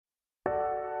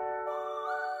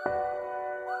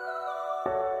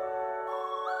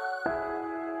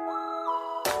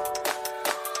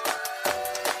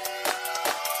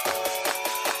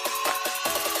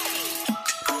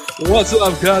What's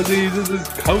up, Cuzzies? This is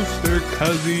Coaster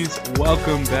Cuzzies.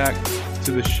 Welcome back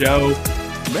to the show.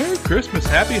 Merry Christmas.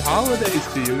 Happy holidays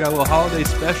to you. We got a little holiday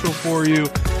special for you.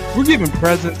 We're giving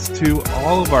presents to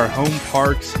all of our home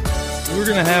parks. We're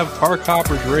going to have Park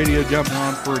Hoppers Radio jumping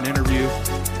on for an interview.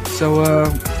 So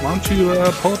why don't you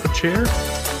pull up a chair,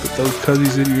 put those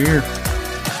Cuzzies in your ear.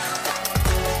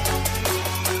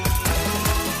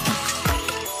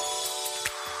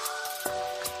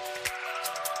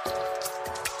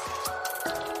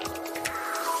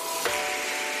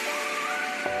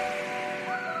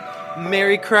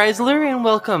 Merry Chrysler and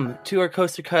welcome to our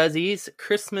Coaster Cuzzies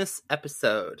Christmas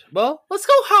episode. Well, let's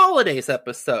go holidays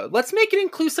episode. Let's make it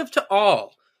inclusive to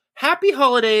all. Happy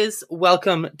holidays.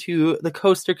 Welcome to the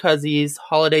Coaster Cuzzies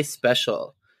holiday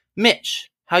special. Mitch,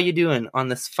 how you doing on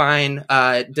this fine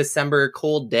December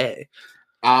cold day?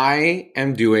 I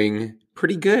am doing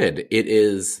pretty good. It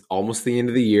is almost the end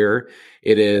of the year.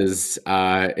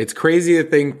 It's crazy to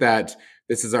think that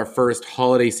this is our first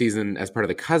holiday season as part of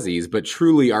the Cuzzies, but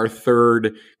truly our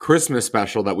third Christmas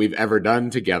special that we've ever done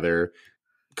together.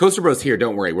 Coaster Bros here,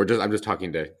 don't worry. I'm just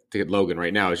talking to Logan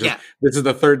right now. It's just This is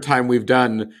the third time we've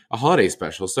done a holiday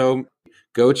special. So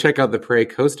go check out the Prairie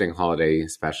Coasting holiday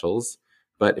specials.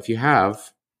 But if you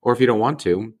have, or if you don't want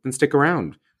to, then stick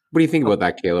around. What do you think about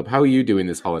that, Caleb? How are you doing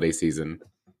this holiday season?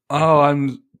 Oh,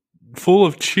 I'm full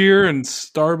of cheer and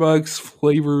Starbucks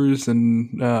flavors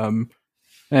and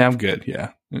I'm good,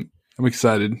 yeah. I'm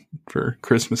excited for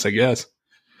Christmas, I guess.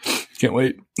 Can't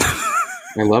wait.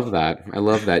 I love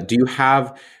that. Do you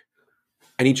have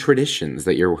any traditions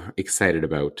that you're excited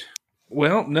about?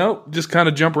 Well, no, just kind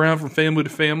of jump around from family to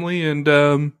family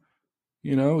and,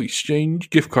 exchange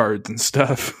gift cards and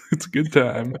stuff. It's a good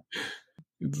time.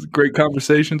 It's great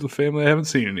conversations with family I haven't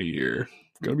seen in a year.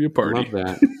 It's going to be a party. Love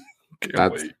that.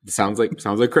 That sounds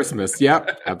like Christmas.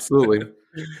 Yep, absolutely.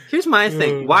 Here's my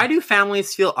thing. Why do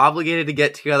families feel obligated to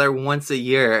get together once a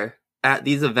year at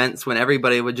these events when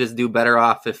everybody would just do better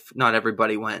off if not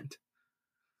everybody went?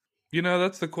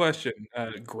 That's the question.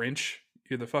 Grinch.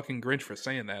 You're the fucking Grinch for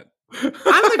saying that. I'm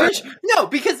the Grinch. No,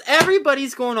 because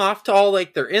everybody's going off to all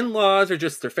like their in-laws or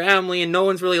just their family and no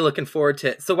one's really looking forward to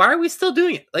it. So why are we still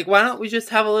doing it? Like, why don't we just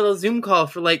have a little Zoom call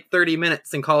for like 30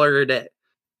 minutes and call her a day?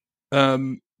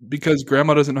 Because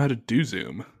grandma doesn't know how to do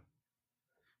Zoom.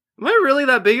 Am I really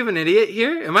that big of an idiot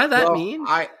here? Am I that mean?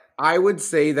 I would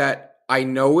say that I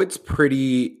know it's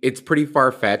pretty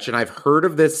far-fetched, and I've heard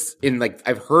of this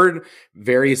I've heard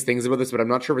various things about this, but I'm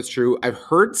not sure if it's true. I've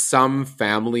heard some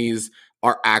families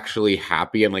are actually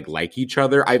happy and like each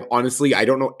other. I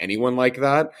don't know anyone like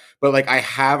that, but I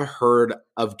have heard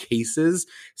of cases.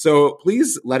 So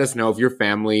please let us know if your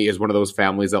family is one of those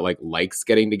families that likes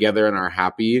getting together and are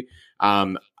happy.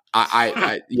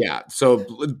 Yeah. So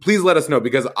please let us know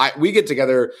because we get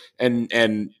together and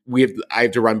I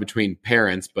have to run between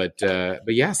parents, but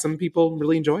yeah, some people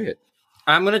really enjoy it.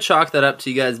 I'm gonna chalk that up to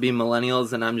you guys being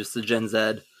millennials, and I'm just a Gen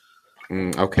Z.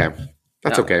 Okay,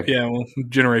 that's okay. Yeah, well,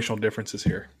 generational differences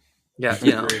here. Yeah,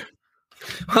 Well,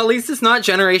 at least it's not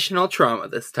generational trauma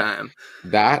this time.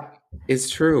 That is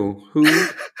true. Who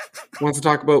wants to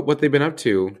talk about what they've been up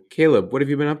to? Caleb, what have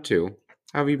you been up to?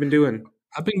 How have you been doing?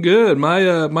 I've been good.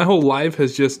 My whole life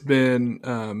has just been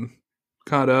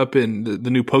caught up in the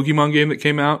new Pokemon game that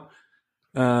came out,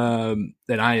 and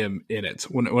I am in it.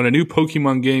 When a new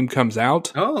Pokemon game comes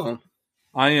out,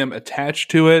 I am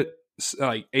attached to it.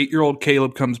 8-year-old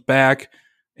Caleb comes back,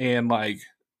 and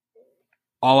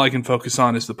all I can focus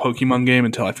on is the Pokemon game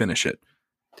until I finish it.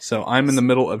 So I'm in the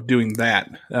middle of doing that.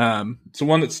 It's the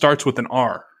one that starts with an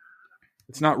R.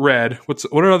 It's not red. What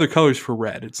are other colors for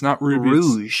red? It's not ruby.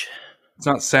 Rouge. It's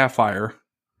not sapphire.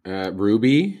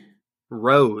 Ruby?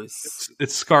 Rose.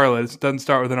 It's Scarlet. It doesn't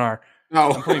start with an R.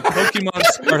 Oh. I'm playing Pokemon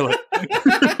Scarlet.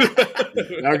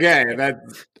 Okay.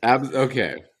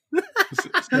 Okay.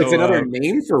 It's another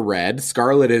name for red.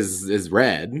 Scarlet is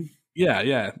red.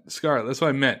 Yeah. Scarlet. That's what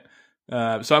I meant.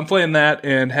 So I'm playing that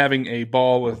and having a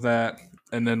ball with that.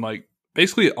 And then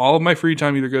basically all of my free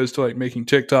time either goes to making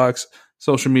TikToks,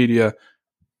 social media,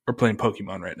 or playing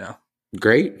Pokemon right now.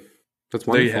 Great. That's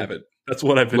wonderful. There you have it. That's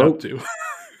what I've been up to.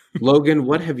 Logan,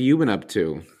 what have you been up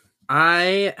to?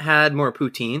 I had more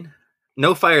poutine.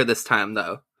 No fire this time,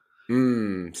 though.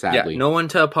 Sadly. Yeah, no one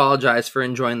to apologize for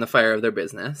enjoying the fire of their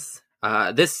business.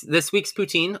 This week's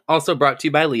poutine also brought to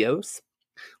you by Leo's.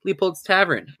 Leopold's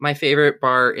Tavern, my favorite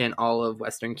bar in all of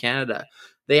Western Canada.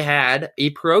 They had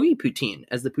a pierogi poutine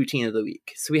as the poutine of the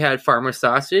week. So we had farmer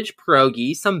sausage,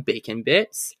 pierogi, some bacon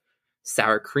bits,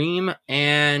 sour cream,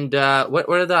 and what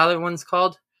are the other ones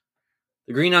called?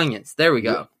 The green onions. There we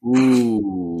go.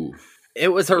 Ooh. It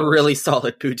was a really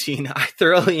solid poutine. I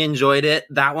thoroughly enjoyed it.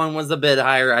 That one was a bit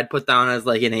higher. I'd put down as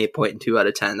like an 8.2 out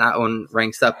of 10. That one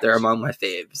ranks up there among my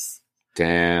faves.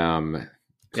 Damn.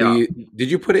 Yeah.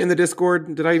 Did you put it in the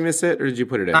Discord? Did I miss it, or did you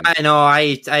put it in? I know.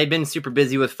 I've been super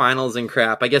busy with finals and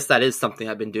crap. I guess that is something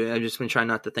I've been doing. I've just been trying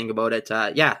not to think about it.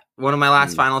 Yeah, one of my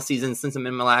last final seasons since I'm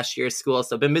in my last year of school.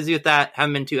 So I've been busy with that.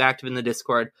 Haven't been too active in the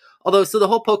Discord. Although, so the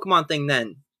whole Pokemon thing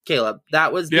then, Caleb,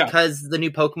 that was because the new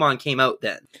Pokemon came out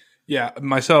then. Yeah,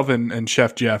 myself and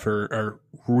Chef Jeff are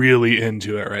really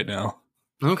into it right now.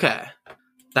 Okay.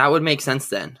 That would make sense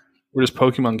then. We're just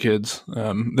Pokemon kids.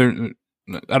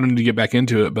 I don't need to get back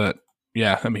into it, but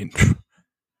yeah, I mean,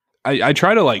 I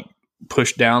try to like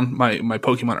push down my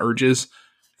Pokemon urges.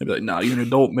 I'd be like, nah, you're an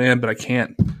adult, man, but I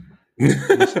can't.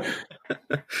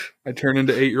 I turn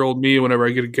into 8-year-old me whenever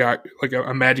I get a guy like a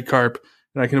Magikarp,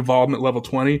 and I can evolve him at level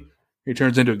 20. He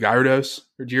turns into a Gyarados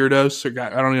or Gyarados, or I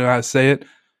don't even know how to say it.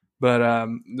 But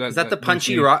is that the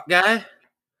punchy rock guy?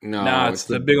 No, it's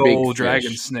the big old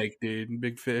dragon snake, dude.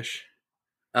 Big fish.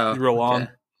 Oh, he's real long.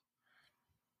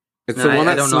 It's the one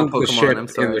that sunk the ship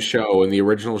in the show. In the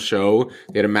original show,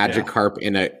 they had a Magikarp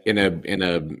in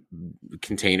a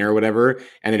container or whatever,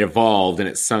 and it evolved and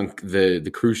it sunk the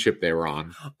cruise ship they were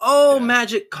on. Oh, yeah.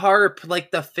 Magikarp,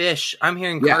 like the fish. I'm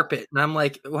hearing carpet, and I'm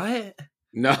like, what?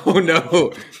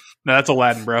 No, that's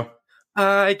Aladdin, bro.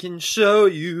 I can show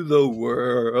you the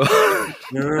world.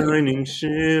 Shining,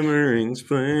 shimmering,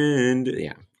 splendid.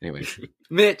 Yeah. Anyway,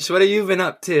 Mitch, what have you been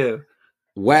up to?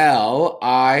 Well,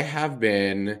 I have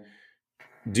been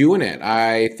doing it.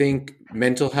 I think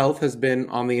mental health has been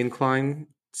on the incline,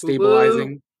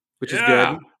 stabilizing, which is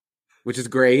good, which is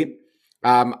great.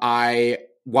 By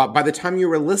the time you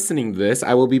were listening to this,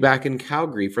 I will be back in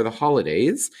Calgary for the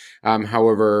holidays.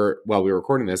 However, while we're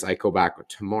recording this, I go back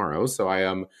tomorrow, so I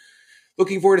am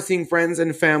looking forward to seeing friends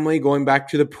and family, going back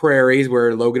to the prairies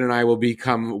where Logan and I will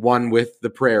become one with the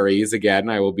prairies again.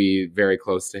 I will be very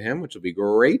close to him, which will be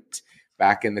great.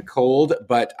 Back in the cold,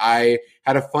 but I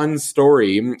had a fun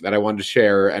story that I wanted to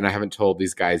share, and I haven't told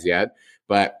these guys yet,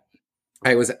 but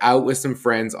I was out with some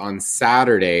friends on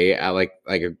Saturday at like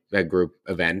a group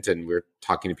event, and we were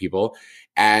talking to people,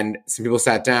 and some people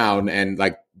sat down and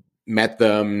like met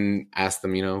them, asked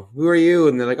them, who are you?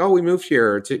 And they're like, oh, we moved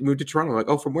to Toronto. I'm like,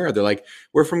 oh, from where? They're like,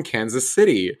 we're from Kansas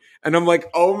City. And I'm like,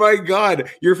 oh my God,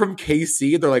 you're from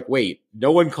KC? They're like, wait,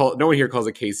 no one here calls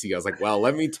it KC. I was like, well,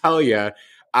 let me tell you,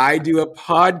 I do a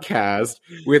podcast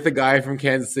with a guy from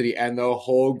Kansas City and the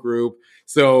whole group.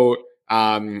 So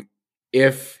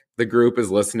if the group is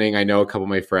listening, I know a couple of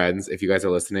my friends. If you guys are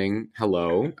listening,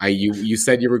 hello. You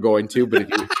said you were going to,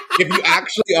 but if you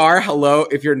actually are, hello.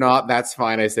 If you're not, that's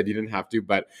fine. I said you didn't have to,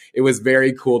 but it was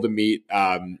very cool to meet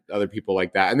other people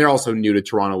like that. And they're also new to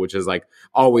Toronto, which is like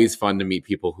always fun to meet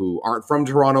people who aren't from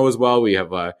Toronto as well. We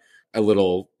have a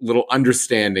little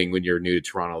understanding when you're new to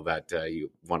Toronto that you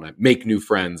want to make new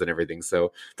friends and everything.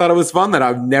 So thought it was fun that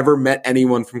I've never met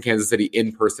anyone from Kansas City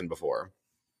in person before.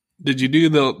 Did you do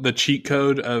the cheat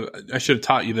code of, I should have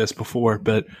taught you this before,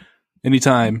 but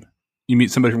anytime you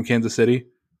meet somebody from Kansas City,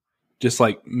 just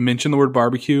like mention the word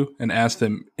barbecue and ask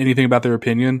them anything about their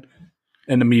opinion,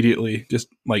 and immediately just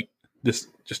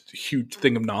a huge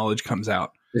thing of knowledge comes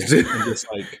out. And just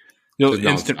like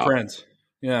instant friends.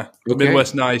 Yeah. Okay.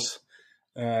 Midwest nice.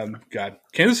 God,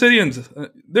 Kansas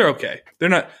Cityans, they're okay. They're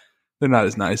not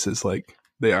as nice as like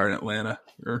they are in Atlanta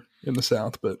or in the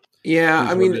South, but yeah,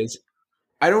 I mean,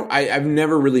 I've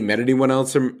never really met anyone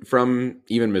else from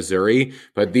even Missouri,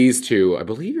 but these two, I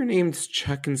believe your name's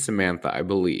Chuck and Samantha, I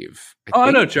believe.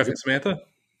 I know Chuck and Samantha.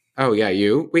 Oh yeah,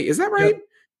 you? Wait, is that right? Yep.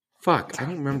 Fuck, I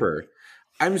don't remember.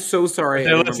 I'm so sorry.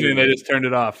 They're listening. They just turned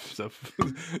it off. So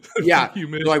yeah,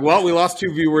 they're like, well, we lost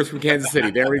 2 viewers from Kansas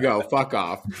City. There we go. Fuck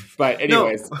off. But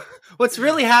anyways, what's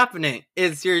really happening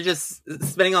is you're just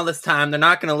spending all this time. They're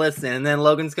not going to listen, and then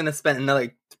Logan's going to spend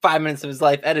another 5 minutes of his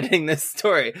life editing this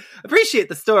story. Appreciate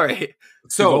the story.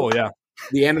 So,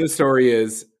 the end of the story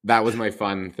is that was my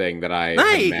fun thing that I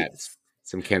had met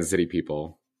some Kansas City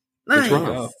people.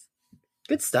 Nice.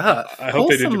 Good stuff. I hope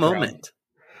they did moment.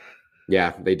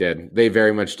 Yeah, they did. They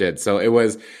very much did. So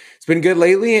it's been good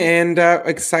lately, and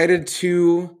excited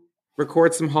to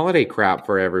record some holiday crap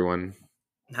for everyone.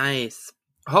 Nice.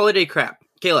 Holiday crap.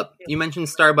 Caleb, you mentioned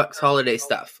Starbucks holiday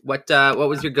stuff. What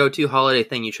was your go-to holiday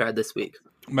thing you tried this week?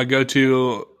 My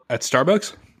go-to at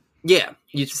Starbucks? Yeah.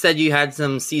 You said you had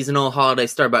some seasonal holiday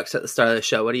Starbucks at the start of the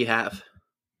show. What do you have?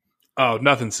 Oh,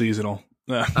 nothing seasonal.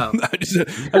 I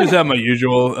just have my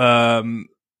usual.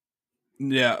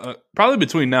 Probably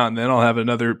between now and then I'll have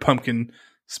another pumpkin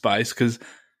spice because,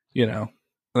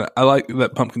 I like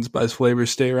that pumpkin spice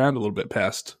flavors stay around a little bit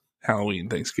past Halloween,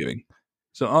 Thanksgiving.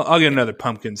 So I'll get another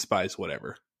pumpkin spice,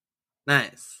 whatever.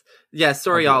 Nice. Yeah,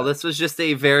 sorry, y'all. This was just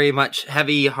a very much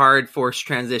heavy, hard, forced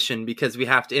transition because we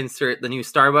have to insert the new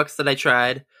Starbucks that I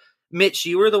tried. Mitch,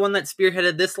 you were the one that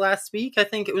spearheaded this last week, I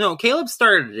think. No, Caleb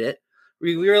started it.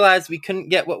 We realized we couldn't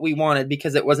get what we wanted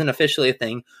because it wasn't officially a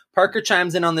thing. Parker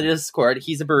chimes in on the Discord.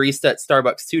 He's a barista at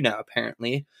Starbucks too now,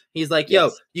 apparently. He's like,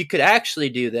 yo, you could actually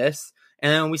do this.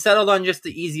 And we settled on just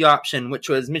the easy option, which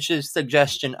was Mitch's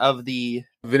suggestion of the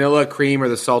vanilla cream or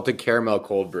the salted caramel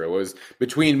cold brew. It was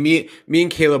between me and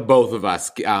Caleb, both of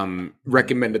us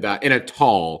recommended that in a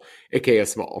tall, aka a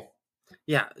small.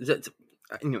 Yeah.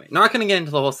 Anyway, not going to get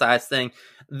into the whole size thing.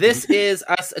 This is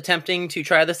us attempting to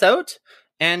try this out.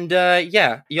 And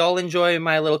yeah, y'all enjoy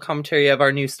my little commentary of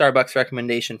our new Starbucks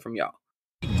recommendation from y'all.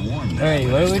 All right,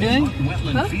 what are we doing?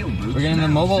 Huh? We're getting the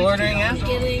mobile ordering app?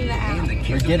 Getting the app.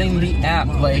 We're getting the app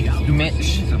like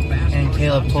Mitch and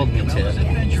Caleb told me to.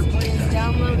 It's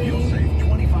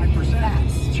downloading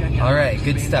fast. All right,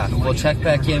 good stuff. We'll check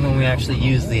back in when we actually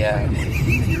use the app.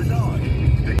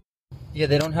 Yeah,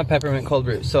 they don't have peppermint cold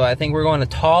brew, so I think we're going a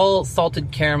tall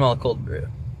salted caramel cold brew.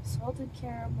 Salted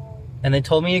caramel. And they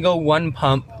told me to go 1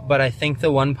 pump, but I think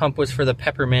the 1 pump was for the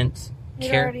peppermint.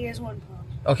 It already is 1 pump.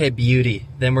 Okay, beauty.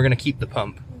 Then we're going to keep the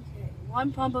pump. Okay,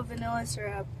 1 pump of vanilla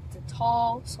syrup, the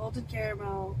tall salted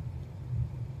caramel.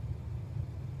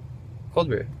 Cold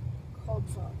brew. Cold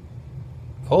foam.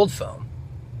 Cold foam?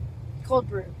 Cold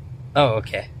brew. Oh,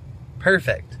 okay.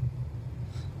 Perfect.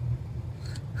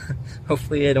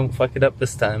 Hopefully I don't fuck it up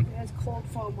this time. It has cold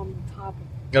foam on the top of it.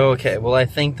 Oh, okay. Well, I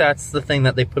think that's the thing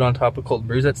that they put on top of cold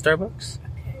brews at Starbucks.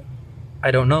 Okay.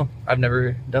 I don't know. I've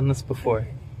never done this before.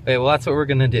 Okay, well, that's what we're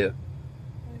going to do.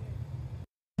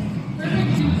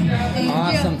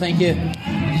 Awesome, thank you.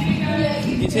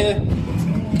 You too.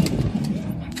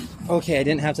 Okay, I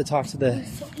didn't have to talk to the...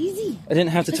 It's so easy. I didn't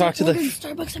have to talk to the...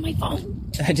 Starbucks on my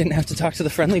phone. I didn't have to talk to the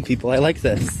friendly people. I like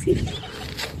this.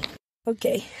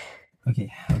 Okay.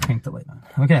 Okay, I'll crank the light on.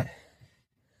 Okay.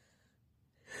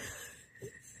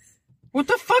 What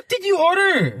the fuck did you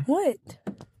order? What?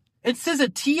 It says a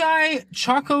TI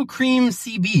Choco Cream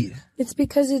CB. It's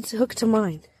because it's hooked to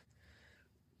mine.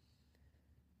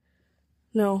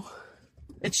 No.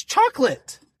 It's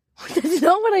chocolate. That's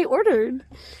not what I ordered.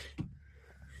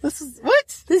 This is...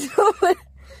 What? This is not what...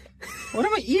 What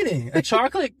am I eating? A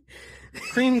chocolate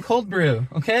cream cold brew.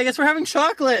 Okay, I guess we're having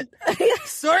chocolate.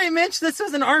 Sorry, Mitch, this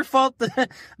wasn't our fault.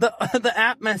 The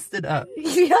app messed it up.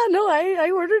 Yeah, no, I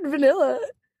ordered vanilla.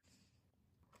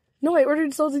 No, I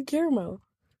ordered salted caramel.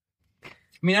 I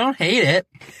mean, I don't hate it.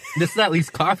 This is at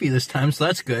least coffee this time, so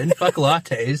that's good. Fuck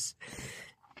lattes.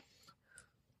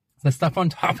 The stuff on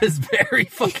top is very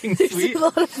fucking sweet. There's a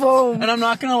lot of foam. And I'm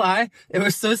not gonna lie, it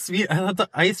was so sweet. I thought the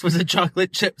ice was a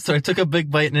chocolate chip, so I took a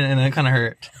big bite and it kind of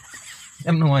hurt. I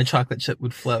don't know why chocolate chip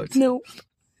would float. No.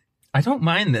 I don't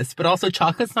mind this, but also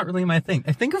chocolate's not really my thing.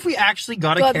 I think if we actually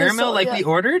got a caramel we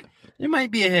ordered, it might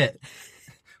be a hit.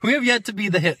 We have yet to be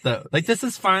the hit, though. Like, this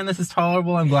is fine. This is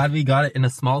tolerable. I'm glad we got it in a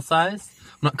small size.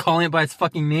 I'm not calling it by its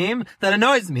fucking name. That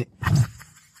annoys me.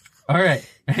 All right.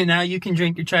 And now you can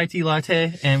drink your chai tea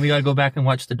latte, and we gotta go back and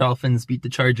watch the Dolphins beat the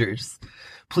Chargers.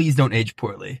 Please don't age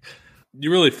poorly. You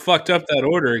really fucked up that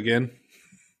order again.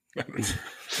 It's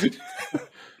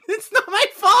not my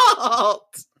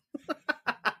fault.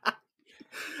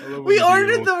 We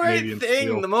ordered the right Canadian thing.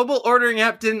 steel. The mobile ordering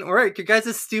app didn't work. Your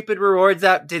guys' stupid rewards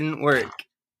app didn't work.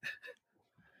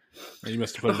 You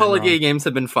must have put The it in holiday wrong. games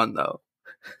have been fun, though.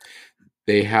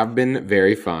 They have been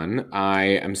very fun. I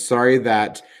am sorry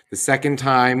that the second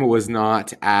time was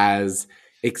not as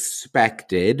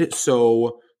expected.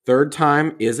 So third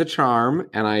time is a charm,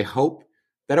 and I hope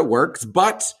that it works.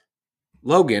 But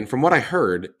Logan, from what I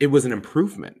heard, it was an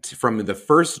improvement from the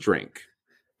first drink.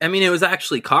 I mean, it was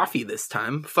actually coffee this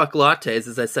time. Fuck lattes,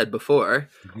 as I said before.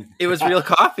 It was real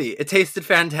coffee. It tasted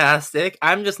fantastic.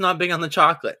 I'm just not big on the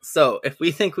chocolate. So if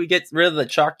we think we get rid of the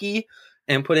chalky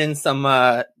and put in some,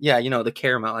 the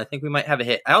caramel, I think we might have a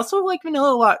hit. I also like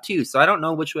vanilla a lot too, so I don't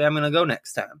know which way I'm going to go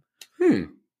next time.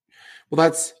 Well,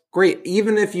 that's great.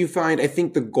 Even if you find, I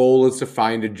think the goal is to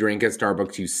find a drink at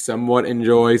Starbucks you somewhat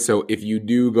enjoy. So if you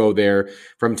do go there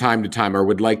from time to time or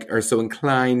are so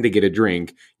inclined to get a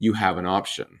drink, you have an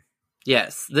option.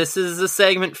 Yes, this is a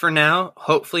segment for now.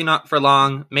 Hopefully not for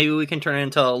long. Maybe we can turn it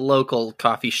into a local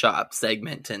coffee shop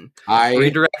segment and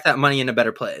redirect that money in a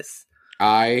better place.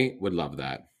 I would love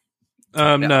that.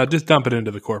 No, just dump it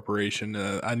into the corporation.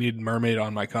 I need mermaid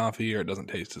on my coffee or it doesn't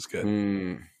taste as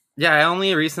good. Yeah, I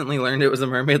only recently learned it was a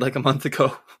mermaid like a month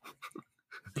ago.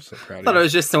 I'm so proud I thought of it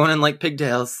was just someone in like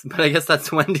pigtails, but I guess that's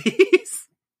Wendy's.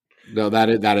 No, that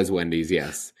is Wendy's.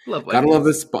 Yes, Love gotta Wendy's. love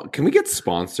this. Can we get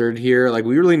sponsored here? Like,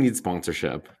 we really need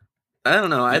sponsorship. I don't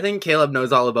know. I think Caleb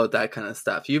knows all about that kind of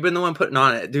stuff. You've been the one putting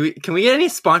on it. Can we get any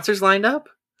sponsors lined up?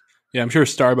 Yeah, I'm sure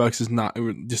Starbucks is not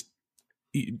just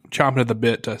chomping at the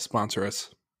bit to sponsor us.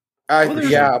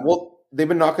 Well, they've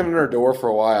been knocking on our door for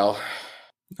a while.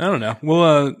 I don't know.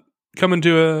 We'll come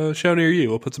into a show near you.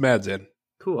 We'll put some ads in.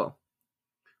 Cool.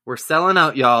 We're selling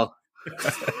out, y'all.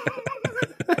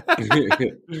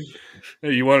 Hey,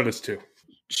 you wanted us to.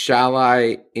 Shall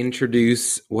I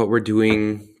introduce what we're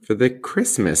doing for the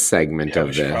Christmas segment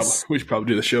of this? We should probably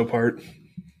do the show part.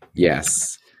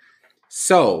 Yes.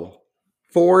 So,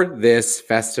 for this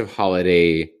festive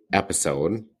holiday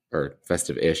episode, or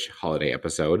festive-ish holiday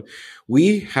episode,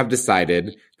 we have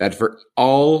decided that for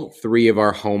all three of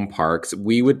our home parks,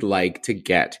 we would like to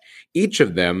get each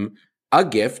of them a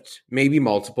gift, maybe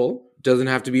multiple. Doesn't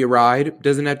have to be a ride,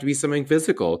 doesn't have to be something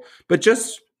physical, but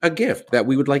just a gift that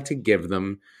we would like to give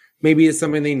them. Maybe it's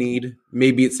something they need,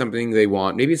 maybe it's something they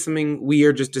want, maybe it's something we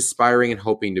are just aspiring and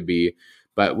hoping to be.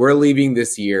 But we're leaving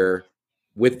this year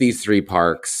with these three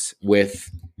parks with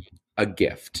a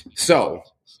gift. So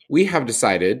we have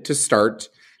decided to start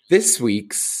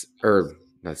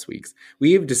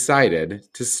we have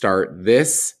decided to start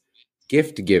this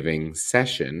gift giving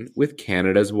session with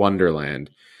Canada's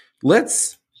Wonderland.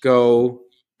 Let's go,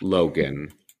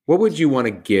 Logan. What would you want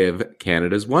to give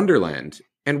Canada's Wonderland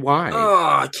and why?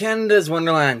 Oh, Canada's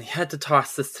Wonderland. You had to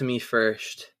toss this to me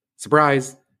first.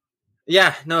 Surprise.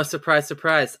 Yeah, no,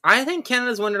 surprise. I think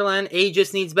Canada's Wonderland,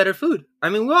 just needs better food. I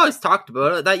mean, we always talked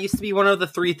about it. That used to be one of the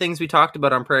three things we talked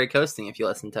about on Prairie Coasting, if you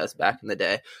listened to us back in the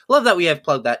day. Love that we have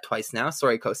plugged that twice now.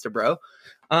 Sorry, Coaster Bro.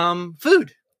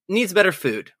 Food. Needs better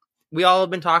food. We all have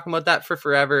been talking about that for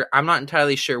forever. I'm not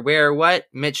entirely sure where or what.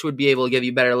 Mitch would be able to give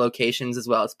you better locations as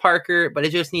well as Parker, but it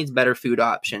just needs better food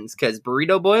options. Because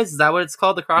Burrito Boys, is that what it's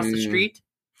called across the street?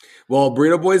 Well,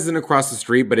 Burrito Boys isn't across the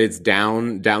street, but it's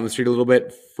down the street a little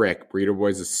bit. Frick, Burrito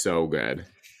Boys is so good.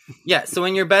 Yeah, so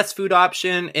when your best food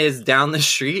option is down the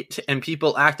street and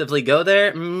people actively go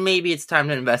there, maybe it's time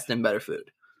to invest in better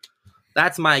food.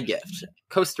 That's my gift.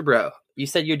 Coaster Bro, you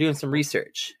said you're doing some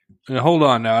research. Now, hold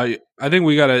on now. I think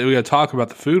we gotta talk about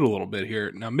the food a little bit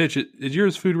here. Now, Mitch, is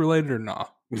yours food related or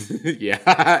not?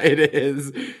 Yeah, it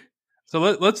is. So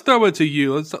let's throw it to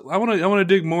you. I want to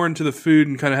dig more into the food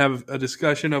and kind of have a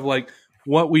discussion of like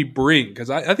what we bring, because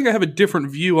I think I have a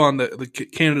different view on the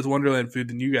Canada's Wonderland food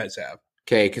than you guys have.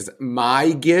 Okay, because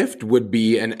my gift would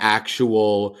be an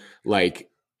actual like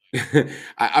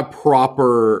a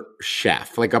proper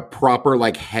chef, like a proper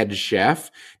like head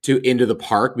chef into the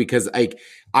park, because like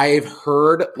I've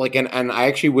heard like and I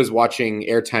actually was watching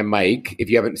Airtime Mike. If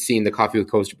you haven't seen the Coffee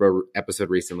with Coaster Bro episode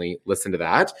recently, listen to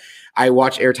that. I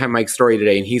watched Airtime Mike's story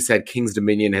today, and he said King's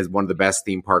Dominion has one of the best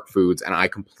theme park foods, and I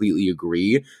completely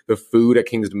agree. The food at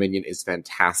King's Dominion is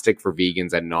fantastic for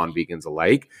vegans and non-vegans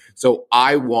alike. So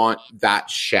I want that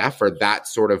chef or that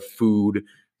sort of food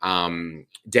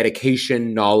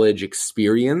dedication, knowledge,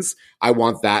 experience. I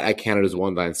want that at Canada's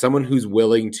Wonderland. Someone who's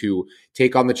willing to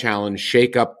take on the challenge,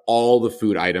 shake up all the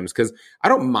food items, because I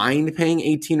don't mind paying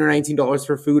 $18 or $19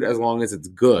 for food as long as it's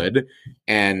good.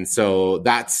 And so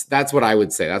that's what I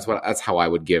would say. That's how I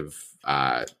would give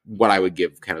what I would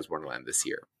give Canada's Wonderland this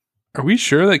year. Are we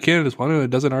sure that Canada's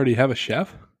Wonderland doesn't already have a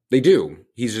chef? They do.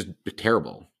 He's just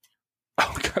terrible.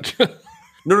 Oh, gotcha.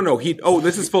 No.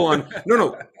 This is full on.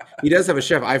 No. He does have a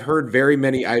chef. I've heard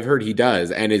he does,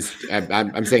 and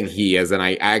I'm saying he, as in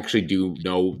I actually do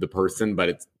know the person,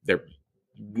 but they're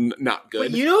not good.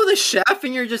 Wait, you know the chef,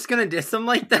 and you're just gonna diss him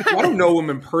like that? Well, I don't know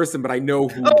him in person, but I know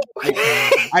who.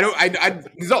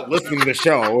 He's not listening to the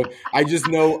show. I just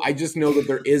know that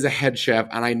there is a head chef,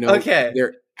 and I know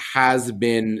there has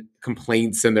been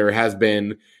complaints and there has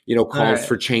been calls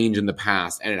for change in the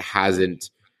past, and it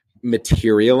hasn't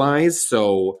materialized.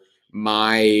 So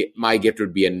my gift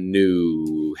would be a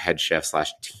new head chef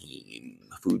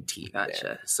 / food team. Gotcha.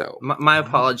 There. So my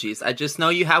apologies. I just know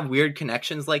you have weird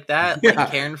connections like that. Yeah.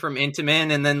 Like Karen from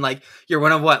Intamin, and then like you're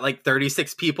one of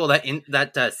 36 people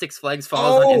that Six Flags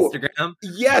follows on Instagram.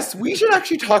 Yes, we should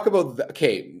actually talk about that.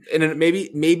 Okay, and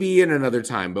maybe in another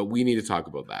time, but we need to talk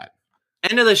about that.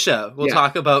 End of the show. We'll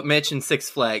talk about Mitch and Six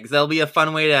Flags. That'll be a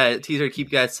fun way to teaser keep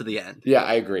guys to the end. Yeah,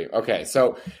 I agree. Okay,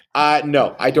 so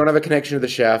no, I don't have a connection to the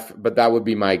chef, but that would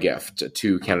be my gift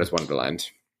to Canada's Wonderland.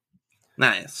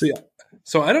 Nice.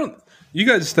 So I don't. You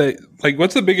guys say like,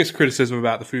 what's the biggest criticism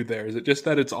about the food there? Is it just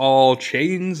that it's all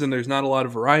chains and there's not a lot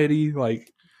of variety?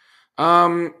 Like,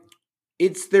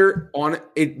 It's their on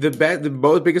it. The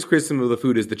most biggest criticism of the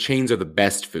food is the chains are the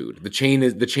best food. The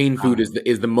chain food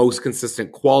is the most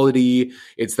consistent quality.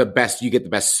 It's the best. You get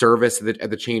the best service at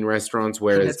the chain restaurants.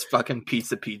 Whereas it's fucking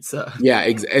pizza. Yeah,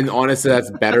 and honestly, that's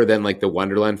better than like the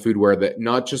Wonderland food, where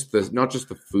not just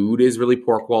the food is really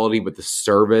poor quality, but the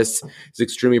service is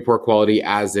extremely poor quality.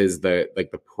 As is the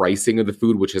pricing of the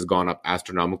food, which has gone up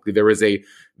astronomically. There was a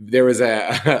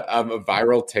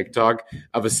viral TikTok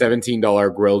of a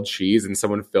 $17 grilled cheese and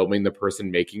someone filming the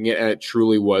person making it, and it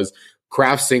truly was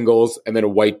Kraft singles and then a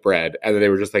white bread, and then they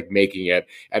were just like making it,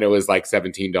 and it was like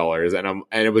 $17,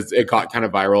 and it got kind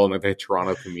of viral in like the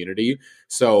Toronto community.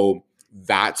 So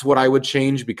that's what I would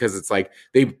change, because it's like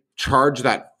they charge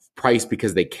that price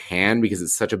because they can, because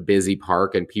it's such a busy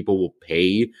park and people will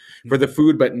pay for the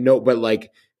food, but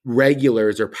like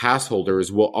regulars or pass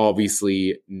holders will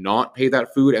obviously not pay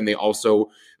that food. And they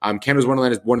also Canada's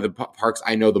Wonderland is one of the parks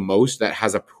I know the most that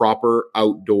has a proper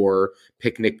outdoor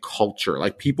picnic culture.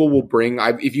 Like people will bring,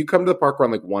 if you come to the park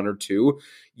around like 1 or 2,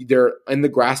 they're in the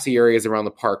grassy areas around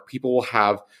the park, people will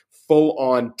have full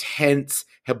on tents,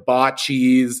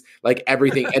 hibachis, like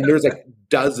everything. And there's like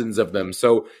dozens of them.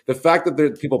 So the fact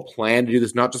that people plan to do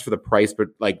this, not just for the price, but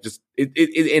like just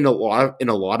in a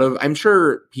lot of, I'm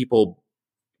sure people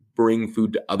bring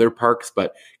food to other parks,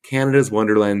 but Canada's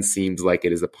Wonderland seems like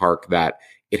it is a park that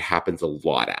it happens a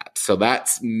lot at. So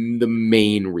that's the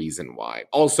main reason why.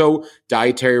 Also,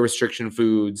 dietary restriction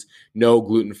foods, no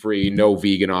gluten-free, no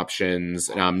vegan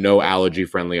options, no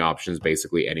allergy-friendly options,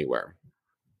 basically anywhere.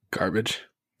 Garbage.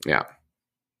 Yeah.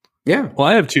 Well,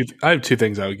 I have two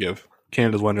things I would give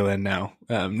Canada's Wonderland now.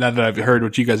 Now that I've heard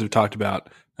what you guys have talked about,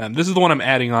 this is the one I'm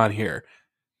adding on here.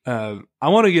 I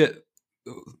want to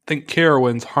think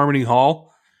Carowinds Harmony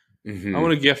Hall. Mm-hmm. I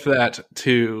want to gift that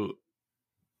to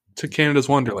Canada's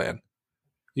Wonderland.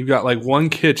 You've got like one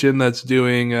kitchen that's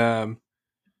doing, it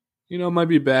might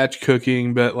be batch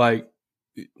cooking, but like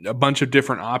a bunch of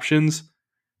different options.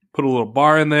 Put a little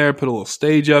bar in there, put a little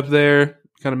stage up there,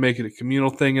 kind of make it a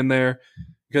communal thing in there.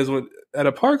 Because at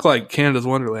a park like Canada's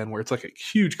Wonderland, where it's like a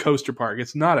huge coaster park,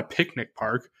 it's not a picnic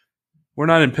park. We're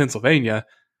not in Pennsylvania.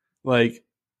 Like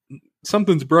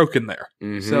something's broken there.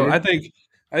 Mm-hmm. So I think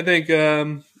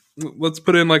let's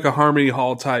put in like a Harmony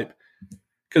Hall type,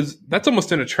 because that's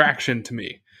almost an attraction to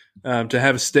me, to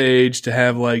have a stage, to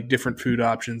have like different food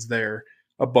options there,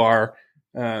 a bar.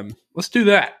 Let's do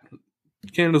that.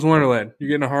 Canada's Wonderland, you're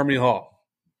getting a Harmony Hall.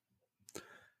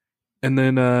 And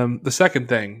then the second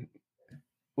thing,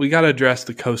 we got to address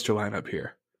the coaster lineup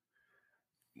here.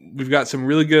 We've got some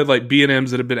really good like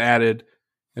B&Ms that have been added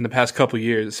in the past couple of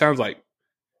years.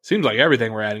 Seems like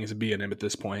everything we're adding is a B&M at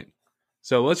this point.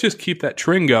 So let's just keep that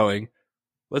trend going.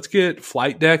 Let's get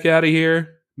Flight Deck out of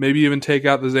here. Maybe even take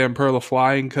out the Zamperla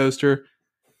flying coaster.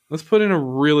 Let's put in a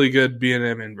really good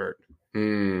B&M invert.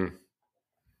 Would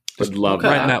love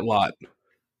right in that lot.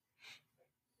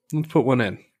 Let's put one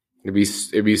in.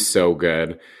 It'd be so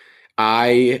good.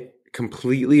 I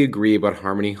completely agree about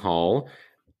Harmony Hall.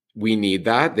 We need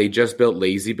that. They just built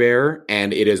Lazy Bear,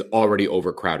 and it is already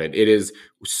overcrowded. It is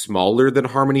smaller than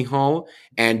Harmony Hall,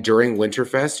 and during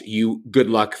Winterfest, good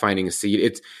luck finding a seat.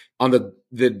 It's on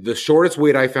the shortest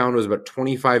wait I found was about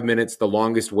 25 minutes. The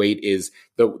longest wait is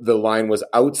the line was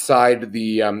outside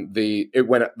the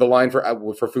line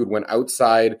for food went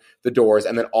outside the doors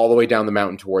and then all the way down the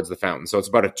mountain towards the fountain. So it's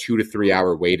about a 2 to 3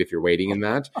 hour wait if you're waiting in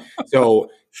that.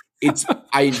 So this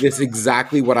is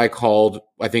exactly what I called,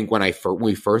 I think, when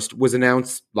we first was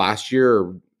announced last year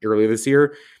or earlier this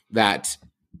year, that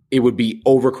it would be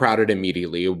overcrowded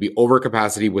immediately. It would be over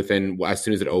capacity as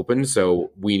soon as it opened. So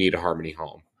we need a Harmony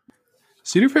Hall.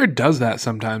 Cedar Fair does that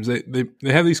sometimes. They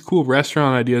have these cool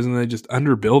restaurant ideas and they just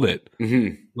underbuild it,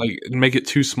 like make it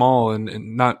too small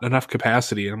and not enough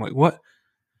capacity. And I'm like, what?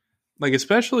 Like,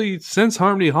 especially since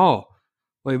Harmony Hall,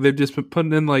 like they've just been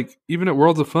putting in, like, even at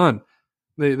Worlds of Fun,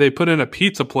 they put in a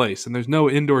pizza place and there's no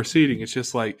indoor seating. It's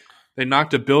just like they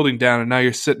knocked a building down and now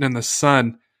you're sitting in the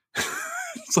sun.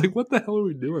 It's like, what the hell are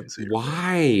we doing, Cedar?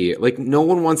 Why? Like, no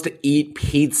one wants to eat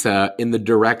pizza in the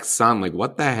direct sun. Like,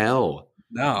 what the hell?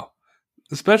 No.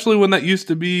 Especially when that used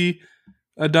to be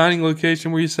a dining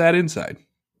location where you sat inside.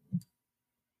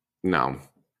 No.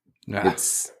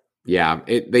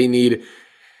 They need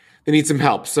some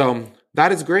help. So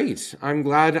that is great. I'm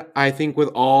glad. I think with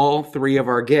all 3 of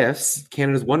our gifts,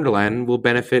 Canada's Wonderland will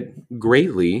benefit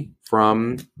greatly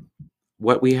from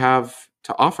what we have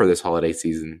to offer this holiday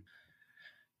season.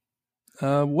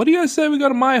 What do you guys say we go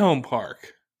to my home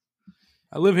park?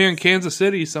 I live here in Kansas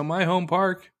City, so my home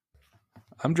park,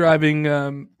 I'm driving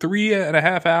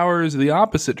 3.5 hours the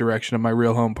opposite direction of my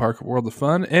real home park at World of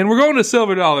Fun, and we're going to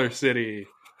Silver Dollar City.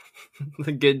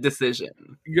 A good decision.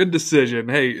 Good decision.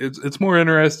 Hey, it's more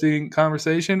interesting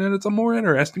conversation, and it's a more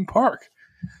interesting park.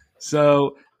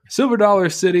 So, Silver Dollar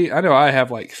City. I know I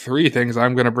have like 3 things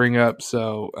I'm going to bring up.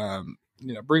 So,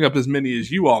 bring up as many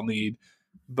as you all need.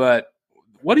 But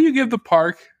what do you give the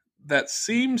park that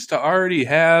seems to already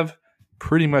have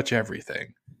pretty much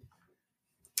everything?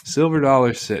 Silver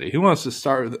Dollar City. Who wants to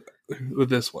start with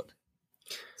this one?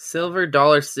 Silver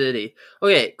Dollar City.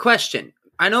 Okay, question.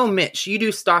 I know, Mitch, you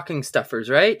do stocking stuffers,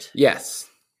 right? Yes.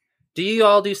 Do you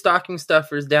all do stocking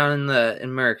stuffers down in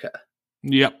America?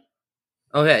 Yep.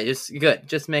 Okay,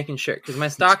 just making sure. Because my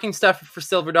stocking stuffer for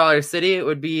Silver Dollar City, it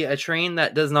would be a train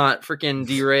that does not freaking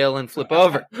derail and flip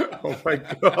over. Oh my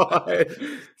god.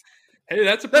 Hey,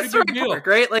 that's a pretty That's the big right deal. park,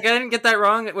 right? Like, I didn't get that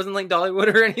wrong. It wasn't like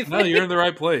Dollywood or anything. No, you're in the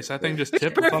right place. I think just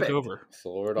tip the fuck Perfect. over.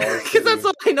 Silver Dollar City. Because that's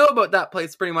all I know about that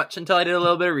place pretty much until I did a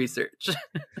little bit of research.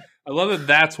 I love that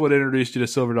that's what introduced you to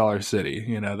Silver Dollar City.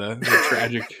 The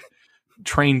tragic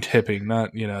train tipping,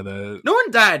 not, the... No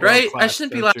one died, right? I World-class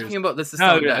shouldn't be adventures. laughing about this.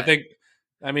 No,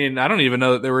 I don't even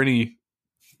know that there were any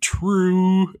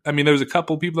true... there was a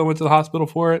couple people that went to the hospital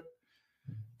for it.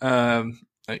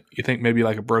 You think maybe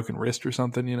like a broken wrist or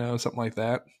something, something like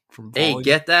that. From Hey, falling.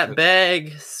 get that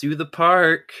bag. Sue the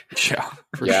park. Yeah,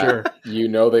 for Yeah, sure.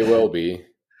 they will be.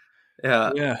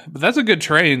 Yeah. Yeah, but that's a good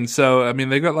train. So,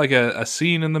 they got like a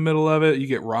scene in the middle of it. You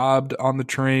get robbed on the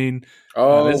train.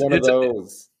 Oh, It's one of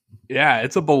those.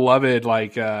 It's a beloved,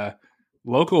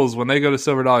 locals, when they go to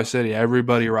Silver Dollar City,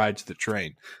 everybody rides the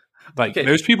train. Okay.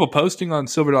 There's people posting on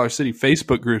Silver Dollar City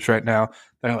Facebook groups right now.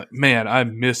 They're like, man, I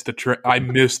miss the train. I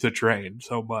miss the train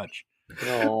so much.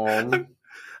 Oh.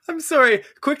 I'm sorry.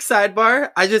 Quick sidebar.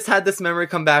 I just had this memory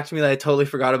come back to me that I totally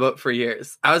forgot about for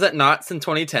years. I was at Knott's in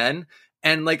 2010,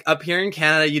 and up here in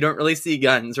Canada, you don't really see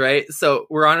guns, right? So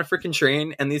we're on a freaking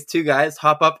train, and these 2 guys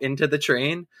hop up into the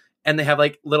train, and they have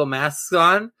little masks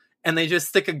on, and they just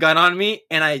stick a gun on me,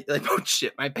 and I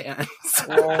shit my pants.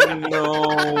 Oh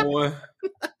no.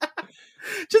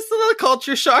 Just a little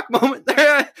culture shock moment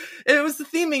there. It was the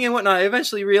theming and whatnot. I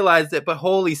eventually realized it, but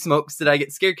holy smokes, did I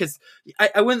get scared? Because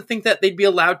I wouldn't think that they'd be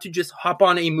allowed to just hop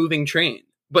on a moving train.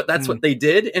 But that's what they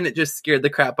did, and it just scared the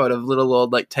crap out of little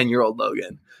old 10-year-old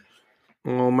Logan.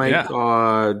 Oh my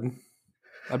god.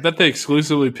 I bet they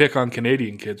exclusively pick on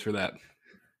Canadian kids for that.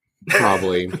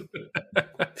 Probably.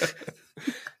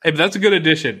 Hey, but that's a good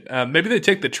addition. Maybe they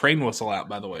take the train whistle out,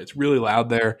 by the way. It's really loud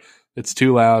there. It's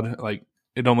too loud.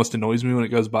 It almost annoys me when it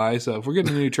goes by. So if we're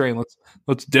getting a new train,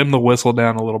 let's dim the whistle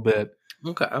down a little bit,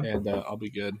 Okay. and I'll be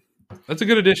good. That's a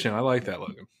good addition. I like that,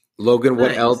 Logan. Logan,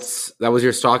 what Nice. else? That was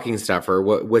your stocking stuffer.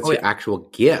 What's your actual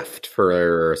gift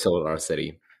for Silver Dollar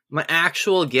City? My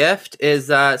actual gift is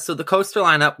so the coaster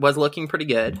lineup was looking pretty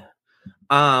good.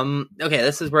 Okay,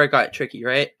 this is where it got tricky,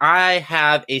 right? I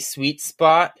have a sweet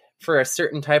spot for a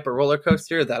certain type of roller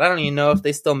coaster that I don't even know if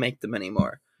they still make them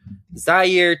anymore.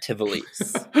 Zaire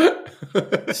Tivoli's.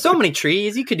 So many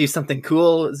trees. You could do something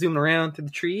cool zooming around through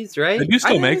the trees, right? They do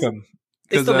still make them.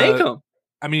 They still make them.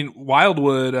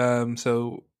 Wildwood.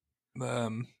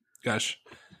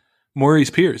 Maurice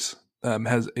Pierce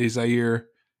has a Zaire,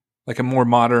 a more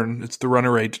modern. It's the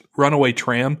runaway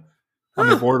tram on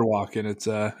the boardwalk, and it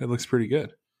looks pretty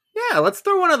good. Yeah, let's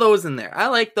throw one of those in there. I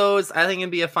like those. I think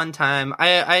it'd be a fun time.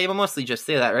 I mostly just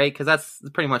say that, right? Because that's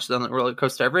pretty much the only roller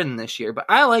coaster I've ridden this year. But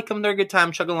I like them. They're a good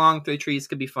time. Chug along through the trees.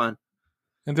 Could be fun.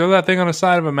 And throw that thing on the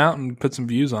side of a mountain, put some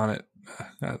views on it.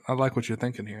 I like what you're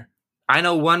thinking here. I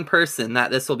know one person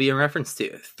that this will be in reference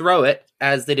to. Throw it,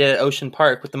 as they did at Ocean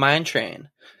Park with the mine train.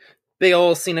 Big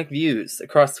old scenic views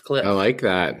across the cliff. I like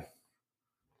that.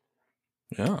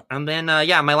 Yeah. And then,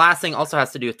 my last thing also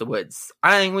has to do with the woods.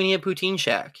 I think we need a poutine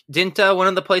shack. Didn't one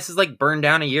of the places burn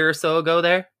down a year or so ago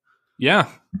there? Yeah.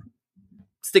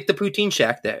 Stick the poutine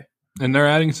shack there. And they're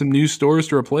adding some new stores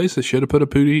to replace it. Should have put a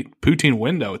poutine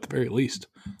window at the very least.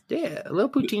 Yeah, a little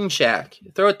poutine shack.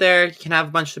 Throw it there. You can have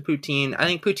a bunch of poutine. I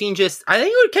think poutine I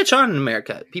think it would catch on in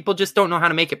America. People just don't know how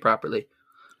to make it properly.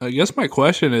 I guess my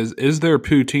question is there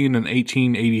poutine in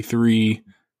 1883,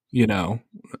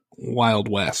 Wild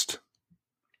West?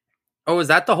 Oh, is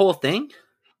that the whole thing?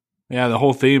 Yeah, the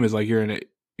whole theme is you're in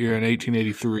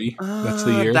 1883. That's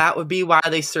the year. That would be why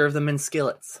they serve them in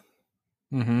skillets.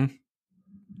 Mm-hmm.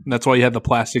 That's why you have the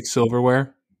plastic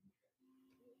silverware.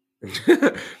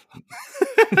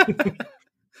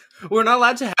 We're not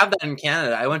allowed to have that in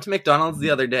Canada. I went to McDonald's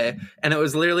the other day, and it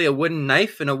was literally a wooden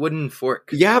knife and a wooden fork.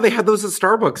 Yeah, they had those at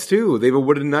Starbucks too. They have a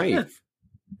wooden knife.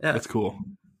 Yeah. That's cool.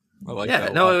 I like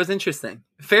that. No, it was interesting.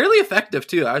 Fairly effective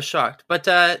too. I was shocked. But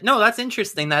no, that's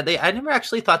interesting that I never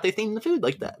actually thought they themed the food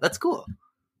like that. That's cool.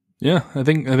 Yeah, I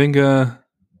think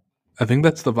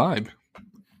that's the vibe.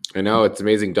 I know, it's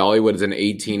amazing. Dollywood is an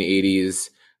 1880s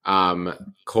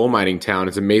coal mining town.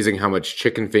 It's amazing how much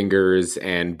chicken fingers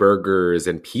and burgers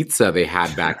and pizza they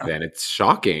had back then. It's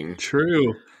shocking.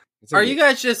 True. Are you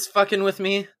guys just fucking with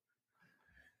me?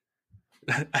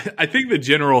 I think the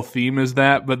general theme is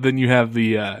that, but then you have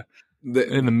the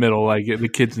in the middle, like the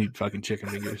kids need fucking chicken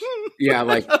fingers. Yeah,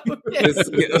 like this,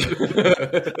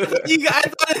 You guys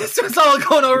thought this was all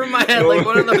going over my head, like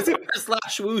one of those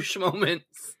slash whoosh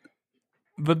moments.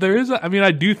 But there is,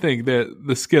 I do think that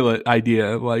the skillet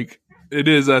idea, like, it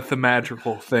is a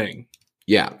theatrical thing.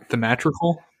 yeah,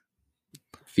 Theatrical.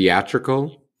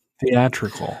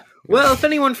 Well, if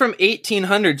anyone from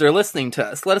 1800s are listening to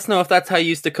us, let us know if that's how you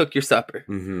used to cook your supper.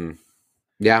 Mm-hmm.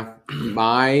 Yeah,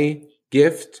 my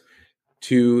gift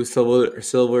to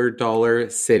Silver Dollar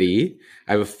City.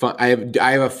 I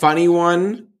have a funny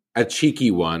one, a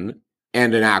cheeky one,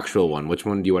 and an actual one. Which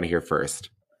one do you want to hear first?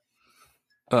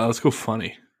 Let's go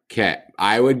funny. Okay,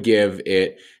 I would give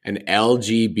it an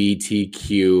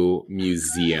LGBTQ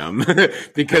museum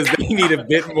because they need a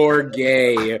bit more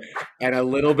gay and a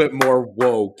little bit more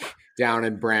woke down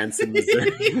in Branson,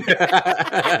 Missouri.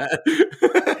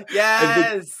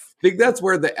 Yes. I think that's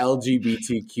where the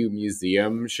LGBTQ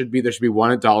museum should be. There should be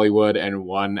one at Dollywood and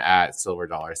one at Silver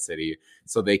Dollar City,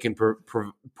 so they can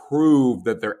prove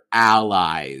that they're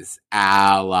allies.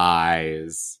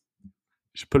 Allies.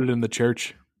 Should put it in the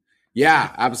church.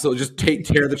 Yeah, absolutely. Just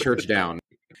tear the church down.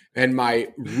 And my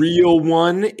real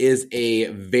one is a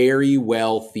very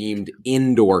well themed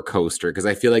indoor coaster because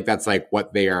I feel like that's like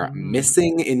what they are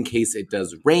missing in case it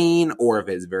does rain or if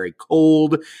it's very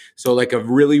cold. So like a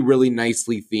really, really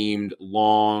nicely themed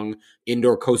long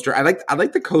indoor coaster. I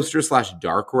like the coaster /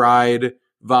 dark ride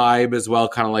vibe as well,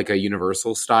 kind of like a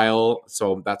Universal style.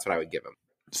 So that's what I would give them.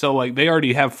 So, like, they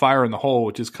already have Fire in the Hole,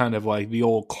 which is kind of like the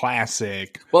old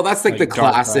classic. Well, that's like the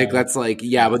classic. ride. That's like,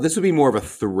 yeah, but this would be more of a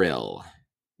thrill.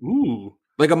 Ooh.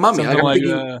 Like a Mummy.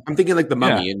 Something I'm thinking like the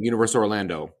Mummy in Universal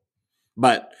Orlando.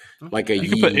 But like You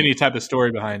could put any type of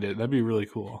story behind it. That'd be really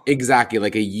cool. Exactly,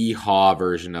 like a yeehaw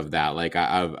version of that, like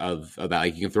of that.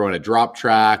 Like you can throw in a drop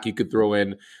track, you could throw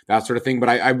in that sort of thing. But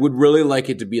I would really like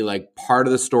it to be like part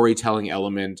of the storytelling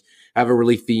element, have a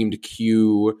really themed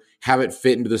queue, have it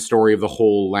fit into the story of the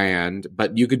whole land.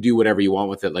 But you could do whatever you want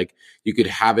with it. Like you could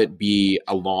have it be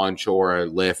a launch or a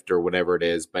lift or whatever it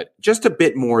is, but just a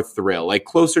bit more thrill, like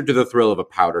closer to the thrill of a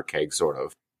powder keg, sort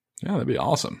of. Yeah, that'd be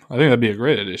awesome. I think that'd be a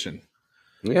great addition.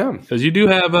 Yeah, because you do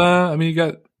have. You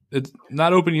got it's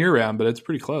not open year round, but it's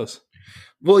pretty close.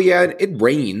 Well, yeah, it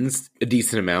rains a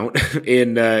decent amount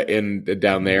in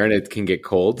down there, and it can get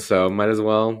cold. So might as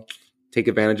well take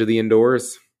advantage of the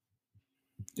indoors.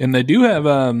 And they do have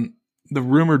the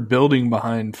rumored building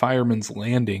behind Fireman's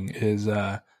Landing is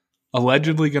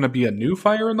allegedly going to be a new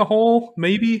Fire in the Hole,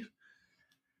 maybe.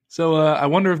 So I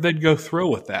wonder if they'd go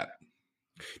through with that.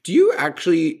 Do you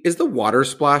actually? Is the water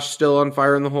splash still on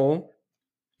Fire in the Hole?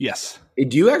 Yes.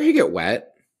 Do you actually get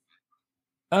wet?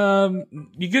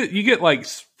 You get like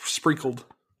sprinkled.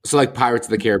 So like Pirates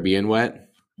of the Caribbean wet?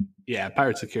 Yeah,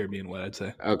 Pirates of the Caribbean wet, I'd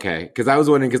say. Okay, because I was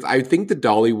wondering, because I think the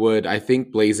Dollywood, I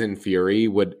think Blazing Fury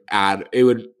would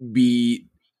be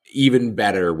even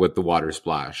better with the water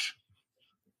splash.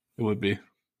 It would be.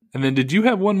 And then did you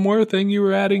have one more thing you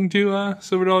were adding to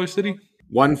Silver Dollar City?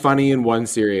 One funny and one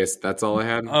serious. That's all I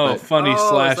had. Oh, funny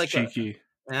 / cheeky.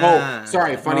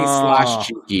 Sorry, funny /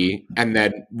 cheeky, and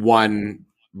then one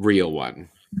real one.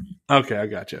 Okay, I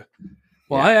gotcha.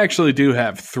 Well, I actually do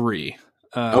have 3.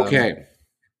 Okay.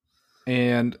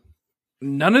 And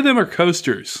none of them are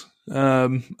coasters.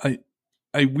 I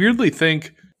weirdly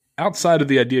think, outside of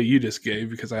the idea you just gave,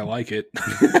 because I like it,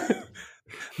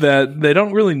 that they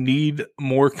don't really need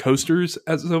more coasters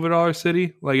at Silver Dollar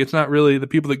City. Like, it's not really, the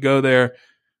people that go there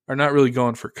are not really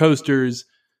going for coasters.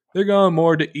 They're going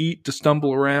more to eat, to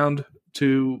stumble around,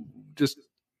 to just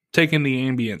take in the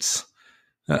ambience,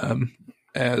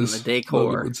 as the decor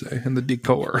Logan would say, and the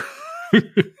decor.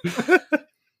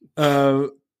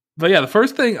 But yeah, the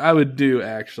first thing I would do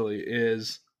actually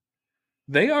is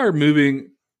they are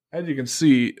moving. As you can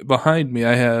see behind me,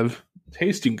 I have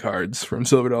tasting cards from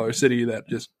Silver Dollar City that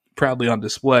just proudly on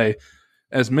display,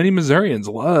 as many Missourians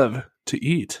love to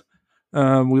eat.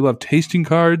 We love tasting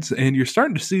cards, and you're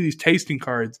starting to see these tasting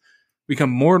cards become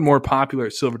more and more popular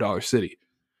at Silver Dollar City.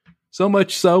 So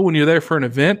much so when you're there for an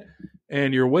event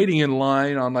and you're waiting in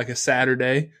line on like a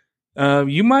Saturday,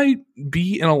 you might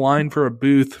be in a line for a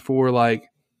booth for like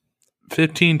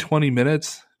 15, 20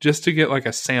 minutes just to get like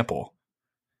a sample.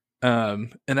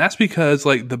 And that's because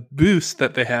like the booths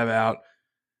that they have out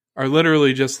are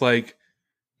literally just like,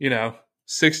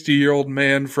 60-year-old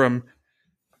man from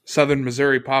Southern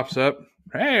Missouri pops up.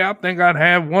 Hey, I think I'd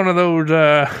have one of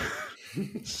those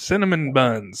cinnamon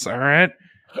buns. All right.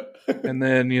 And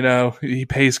then, he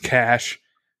pays cash.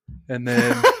 And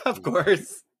then, Of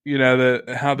course.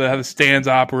 how the stands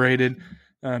operated.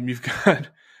 You've got,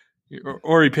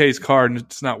 or he pays card and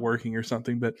it's not working or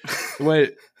something. But the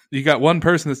way you got one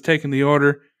person that's taking the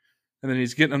order, and then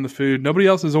he's getting them the food. Nobody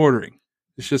else is ordering.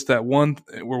 It's just that one.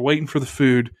 We're waiting for the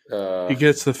food. He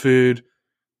gets the food.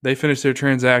 They finish their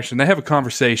transaction. They have a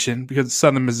conversation because it's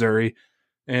Southern Missouri,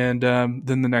 and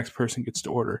then the next person gets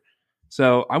to order.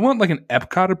 So I want like an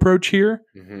Epcot approach here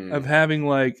of having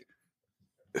like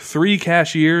 3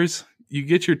 cashiers. You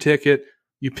get your ticket,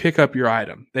 you pick up your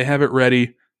item. They have it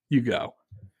ready, you go.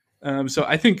 So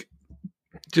I think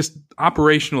just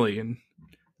operationally, and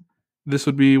this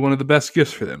would be one of the best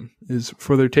gifts for them, is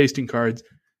for their tasting cards.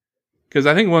 Because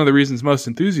I think one of the reasons most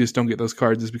enthusiasts don't get those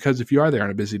cards is because if you are there on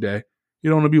a busy day, you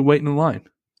don't want to be waiting in line.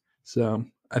 So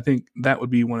I think that would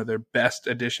be one of their best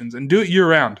additions. And do it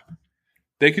year-round.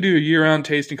 They could do a year-round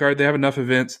tasting card. They have enough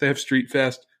events. They have Street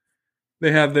Fest.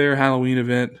 They have their Halloween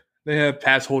event. They have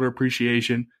pass holder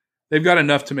appreciation. They've got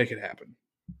enough to make it happen.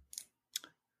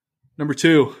 Number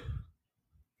 2,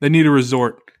 they need a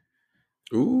resort.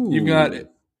 Ooh. You've got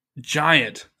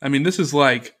giant. I mean, this is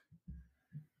like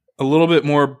a little bit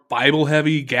more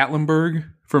Bible-heavy Gatlinburg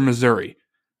for Missouri.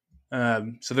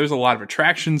 So there's a lot of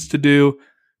attractions to do.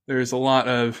 There's a lot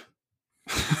of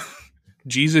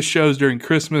Jesus shows during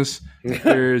Christmas.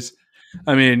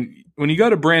 When you go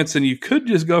to Branson, you could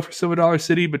just go for Silver Dollar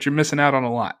City, but you're missing out on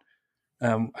a lot.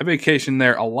 I vacation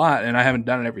there a lot, and I haven't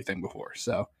done everything before.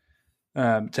 So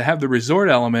to have the resort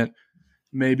element,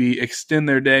 maybe extend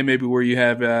their day, maybe where you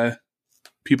have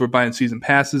people are buying season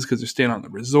passes because they're staying on the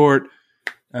resort,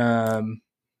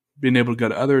 being able to go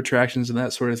to other attractions and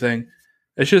that sort of thing.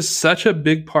 It's just such a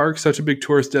big park, such a big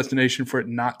tourist destination for it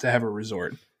not to have a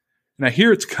resort. And I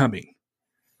hear it's coming.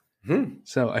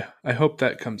 So I hope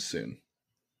that comes soon.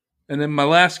 And then my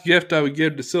last gift I would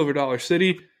give to Silver Dollar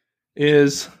City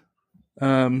is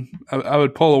I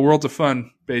would pull a Worlds of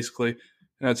Fun, basically.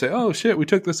 And I'd say, oh, shit, we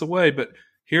took this away. But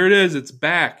here it is. It's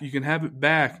back. You can have it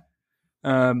back.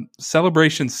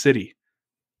 Celebration City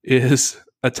is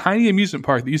a tiny amusement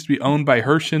park that used to be owned by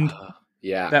Hershend.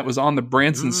 That was on the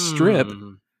Branson Strip.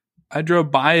 I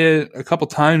drove by it a couple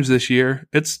times this year.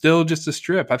 It's still just a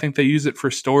strip. I think they use it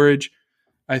for storage.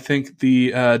 I think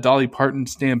the Dolly Parton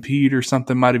Stampede or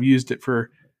something might have used it for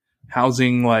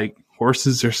housing like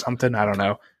horses or something. I don't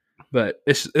know. But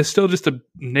it's still just a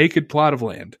naked plot of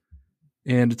land.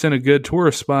 And it's in a good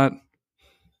tourist spot.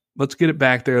 Let's get it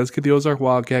back there. Let's get the Ozark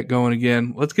Wildcat going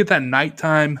again. Let's get that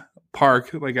nighttime park,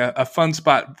 like a fun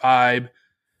spot vibe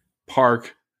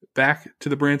park, back to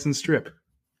the Branson Strip.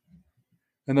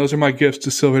 And those are my gifts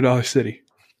to Silver Dollar City.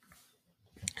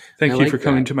 Thank you for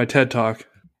coming to my TED Talk.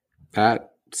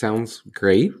 That sounds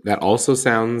great. That also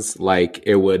sounds like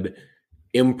it would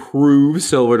improve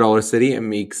Silver Dollar City and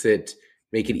make it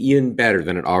even better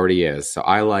than it already is. So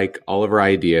I like all of our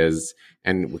ideas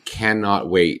and we cannot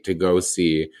wait to go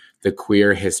see the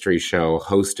Queer History Show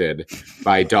hosted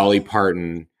by Dolly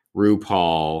Parton,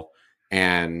 RuPaul,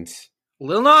 and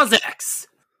Lil Nas X.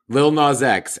 Lil Nas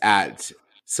X at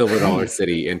Silver Dollar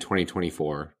City in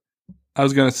 2024. I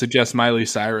was going to suggest Miley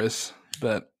Cyrus,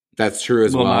 but that's true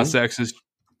as well. Lil Nas X is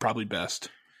probably best.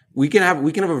 We can have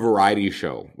a variety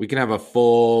show. We can have a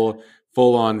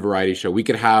full-on variety show. We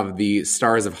could have the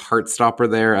stars of Heartstopper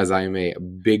there, as I am a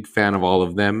big fan of all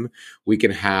of them. We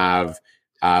can have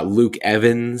Luke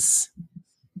Evans,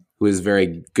 who is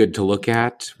very good to look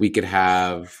at. We could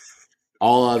have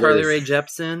all others. Carly Rae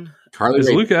Jepsen.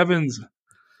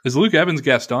 Is Luke Evans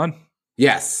guest on?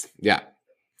 Yes. Yeah.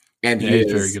 And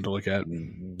he's very good to look at.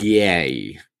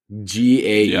 Gay.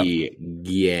 G-A-E. Yep.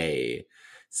 Gay.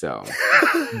 So,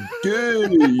 gay,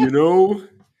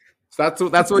 So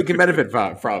that's what we can benefit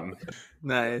from.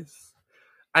 Nice.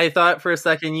 I thought for a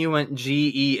second you went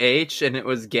G-E-H and it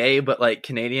was gay, but like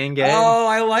Canadian gay. Oh,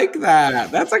 I like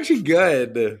that. That's actually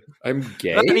good. I'm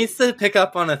gay. That needs to pick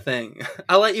up on a thing.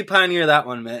 I'll let you pioneer that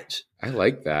one, Mitch. I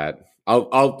like that.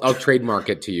 I'll trademark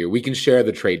it to you. We can share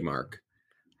the trademark.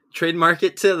 Trademark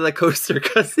it to the Coaster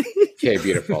Cussy. Okay,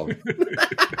 beautiful.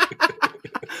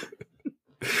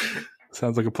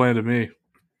 Sounds like a plan to me.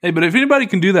 Hey, but if anybody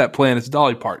can do that plan, it's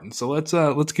Dolly Parton. So let's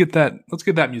get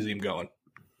that museum going.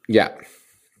 Yeah.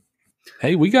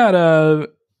 Hey, we got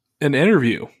an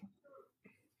interview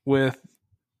with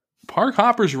Park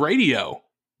Hoppers Radio.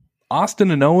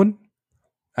 Austin and Owen.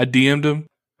 I DM'd them.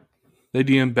 They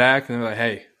DM'd back and they're like,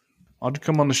 "Hey, I'll just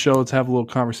come on the show. Let's have a little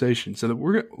conversation." So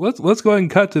let's go ahead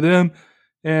and cut to them.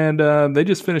 And they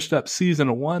just finished up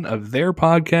season 1 of their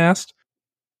podcast.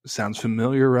 Sounds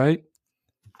familiar, right?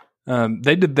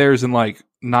 They did theirs in like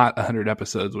not 100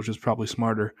 episodes, which is probably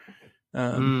smarter.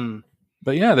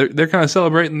 But yeah, they're kind of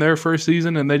celebrating their first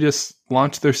season, and they just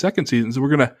launched their second season. So we're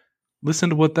gonna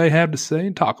listen to what they have to say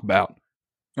and talk about.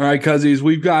 All right, cuzzies,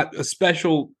 we've got a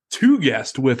special 2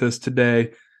 guests with us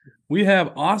today. We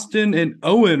have Austin and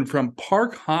Owen from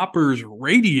Park Hoppers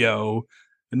Radio,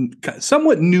 and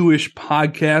somewhat newish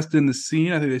podcast in the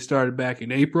scene. I think they started back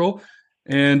in April.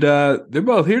 And they're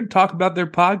both here to talk about their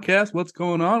podcast, what's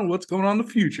going on, and what's going on in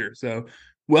the future. So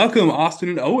welcome, Austin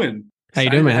and Owen. How you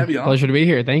doing, man? Pleasure to be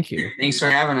here. Thank you. Thanks for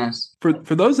having us. For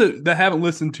those that haven't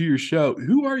listened to your show,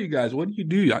 who are you guys? What do you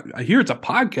do? I hear it's a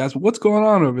podcast, but what's going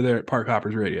on over there at Park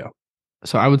Hoppers Radio?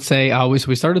 So I would say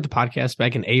we started the podcast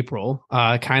back in April,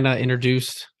 kind of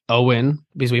introduced Owen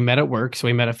because we met at work. So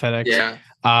we met at FedEx. Yeah.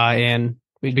 And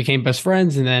we became best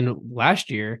friends. And then last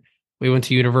year we went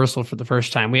to Universal for the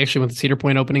first time. We actually went to Cedar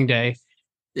Point opening day.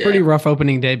 Yeah. Pretty rough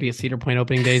opening day because Cedar Point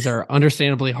opening days are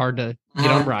understandably hard to get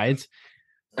on rides.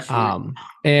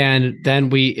 And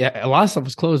then a lot of stuff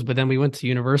was closed, but then we went to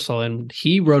Universal and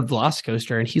he rode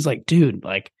Velocicoaster and he's like, dude,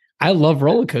 like I love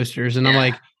roller coasters. And I'm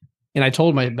like, and I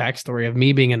told my backstory of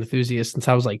me being an enthusiast since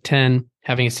I was like 10,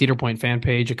 having a Cedar Point fan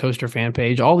page, a coaster fan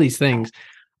page, all these things.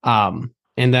 And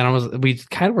then we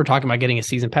kind of were talking about getting a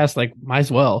season pass, like might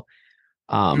as well.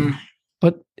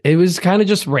 But it was kind of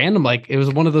just random. Like it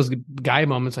was one of those guy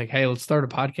moments like, hey, let's start a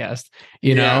podcast,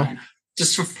 you know,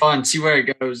 just for fun, see where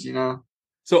it goes, you know?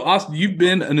 So Austin, you've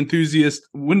been an enthusiast.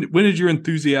 When did your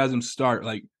enthusiasm start?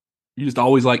 Like you just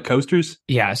always liked coasters?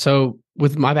 Yeah. So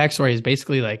with my backstory is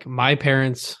basically like my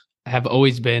parents have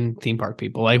always been theme park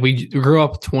people. Like we grew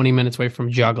up 20 minutes away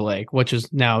from Geauga Lake, which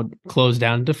is now closed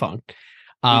down and defunct.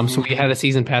 So we had a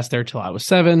season pass there till I was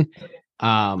 7.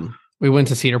 We went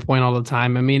to Cedar Point all the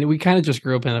time. I mean, we kind of just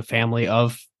grew up in a family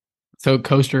of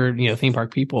coaster, theme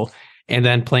park people, and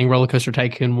then playing Roller Coaster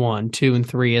Tycoon 1, 2, and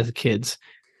 3 as kids.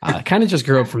 Kind of just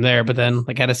grew up from there, but then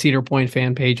like had a Cedar Point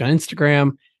fan page on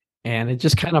Instagram, and it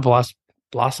just kind of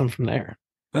blossomed from there.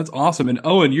 That's awesome. And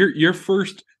Owen, your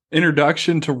first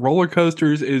introduction to roller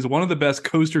coasters is one of the best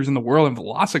coasters in the world, in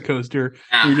Velocicoaster.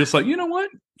 You're just like, you know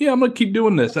what? Yeah, I'm gonna keep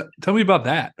doing this. Tell me about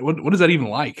that. What is that even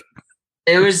like?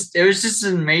 It was just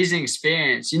an amazing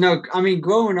experience. I mean,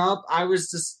 growing up, I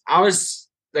was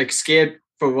like scared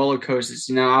for roller coasters.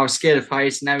 I was scared of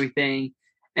heights and everything.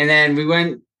 And then we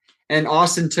went, and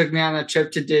Austin took me on a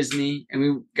trip to Disney,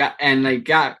 and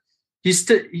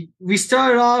we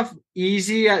started off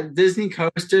easy at Disney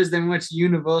coasters, then we went to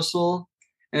Universal,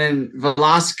 and then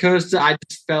Velocicoaster. I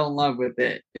just fell in love with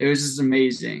it. It was just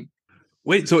amazing.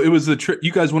 Wait, so it was the trip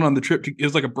you guys went on the trip it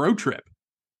was like a bro trip.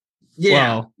 Yeah.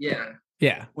 Wow. Yeah.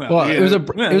 Yeah. Well, yeah. It was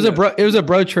a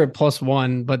bro trip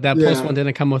 +1, but that +1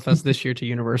 didn't come with us this year to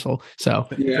Universal. So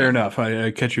fair enough.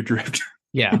 I catch your drift.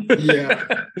 Yeah. Yeah.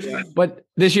 But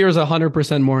this year is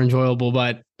 100% more enjoyable.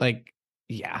 But like,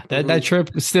 that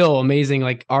trip was still amazing.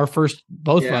 Like our first,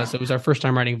 both of us, it was our first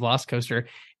time riding Velocicoaster,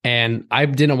 and I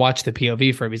didn't watch the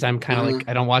POV for it because I'm kind of like,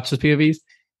 I don't watch the POVs.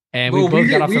 And we both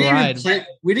got off the ride.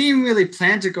 We didn't even really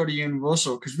plan to go to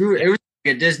Universal because it was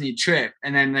like a Disney trip,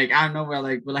 and then like I don't know, we're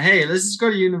like, hey, let's just go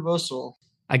to Universal.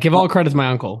 I give all credit to my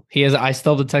uncle. I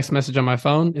still have the text message on my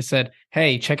phone. It said,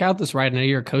 hey, check out this ride. I know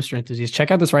you're a coaster enthusiast. Check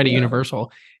out this ride at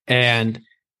Universal. And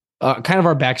kind of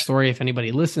our backstory, if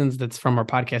anybody listens that's from our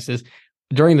podcast, is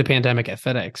during the pandemic at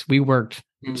FedEx, we worked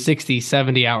 60,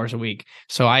 70 hours a week.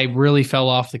 So I really fell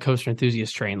off the coaster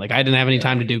enthusiast train. Like I didn't have any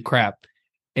time to do crap.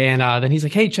 And then he's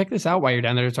like, hey, check this out while you're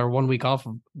down there. It's our 1 week off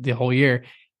of the whole year.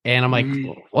 And I'm like,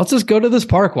 let's just go to this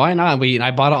park. Why not?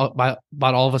 I bought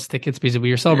all of us tickets because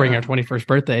we were celebrating our 21st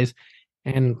birthdays.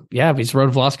 And we just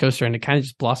rode Velocicoaster, and it kind of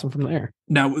just blossomed from there.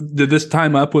 Now, did this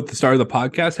time up with the start of the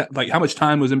podcast? Like, how much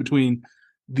time was in between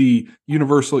the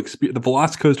Universal experience, the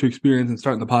Velocicoaster experience, and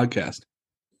starting the podcast?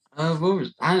 I don't know.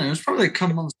 It was probably a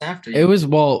couple months after. It was,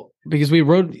 because we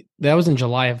rode, that was in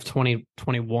July of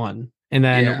 2021. And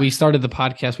then we started the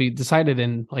podcast. We decided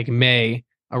in like May,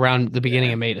 around the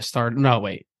beginning of May to start.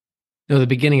 The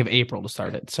beginning of April to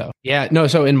start it. So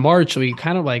so in March we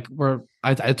kind of like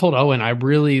I told Owen, I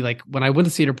really like when I went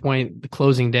to Cedar Point, the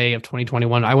closing day of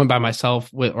 2021, I went by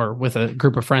myself with a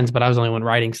group of friends, but I was the only one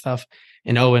writing stuff.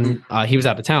 And Owen, he was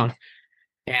out of town.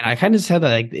 And I kind of just had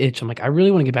that like itch. I'm like, I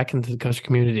really want to get back into the coaster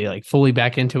community, like fully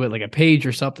back into it, like a page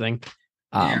or something.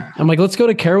 I'm like, let's go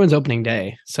to Carowinds opening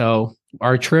day. So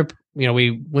our trip,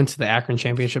 we went to the Akron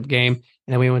Championship game, and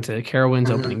then we went to Carowinds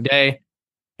opening day.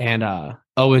 And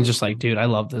Owen's just like, dude, I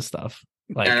love this stuff.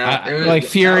 Like,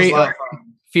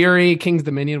 Fury, King's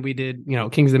Dominion. We did,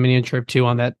 King's Dominion trip too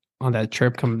on that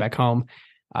trip coming back home.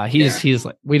 He's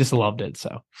like, we just loved it.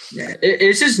 So yeah,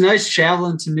 it's just nice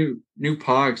traveling to new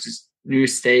parks, just new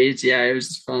states. Yeah, it was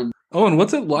just fun. Oh, and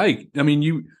what's it like? I mean,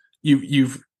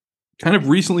 you've kind of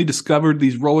recently discovered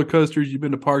these roller coasters. You've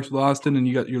been to Parks with Austin, and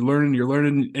you're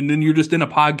learning, and then you're just in a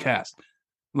podcast,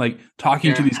 like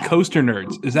talking to these coaster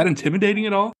nerds. Is that intimidating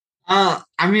at all? I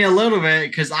mean, a little bit,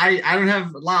 because I don't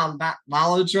have a lot of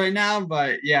knowledge right now,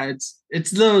 but yeah,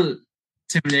 it's a little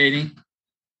intimidating.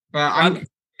 But I'm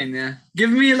in there. Give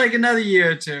me like another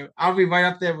year or two. I'll be right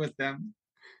up there with them.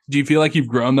 Do you feel like you've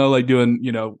grown though, like doing,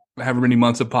 however many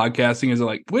months of podcasting? Is it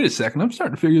like, wait a second, I'm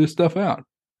starting to figure this stuff out?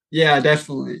 Yeah,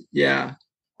 definitely. Yeah.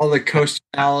 All the coaster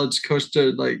knowledge,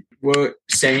 coaster like word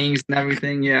sayings and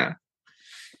everything. Yeah.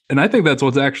 And I think that's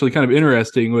what's actually kind of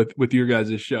interesting with your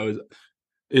guys' show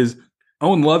is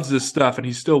Owen loves this stuff and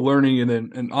he's still learning.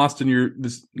 And Austin, you're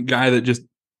this guy that just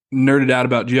nerded out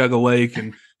about Geauga Lake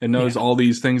and knows all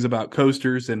these things about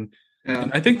coasters. And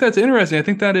I think that's interesting. I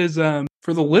think that is,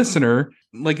 for the listener,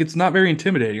 like, it's not very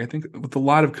intimidating. I think with a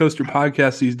lot of coaster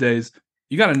podcasts these days,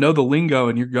 you got to know the lingo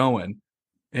and you're going.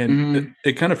 And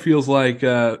it kind of feels like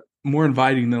more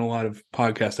inviting than a lot of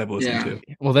podcasts I've listened to.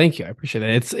 Well, thank you. I appreciate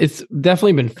that. It's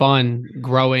definitely been fun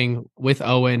growing with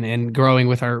Owen and growing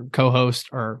with our co-host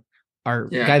or our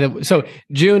guy so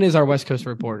June is our West Coast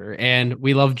reporter, and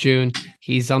we love June.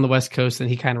 He's on the West Coast and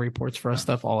he kind of reports for us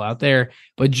stuff all out there.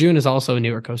 But June is also a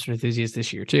newer coaster enthusiast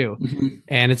this year too.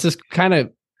 And it's just kind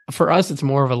of, for us, it's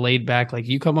more of a laid back, like,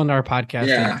 you come on our podcast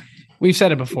and we've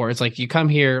said it before. It's like, you come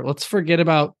here, let's forget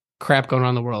about crap going on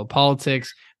in the world,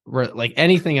 politics, like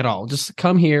anything at all. Just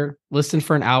come here, listen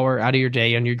for an hour out of your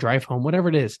day on your drive home, whatever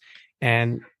it is.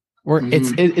 And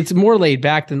it's more laid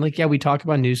back than like, we talk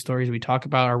about news stories, we talk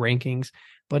about our rankings,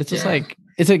 but it's just like,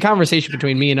 it's a conversation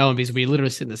between me and Owen because we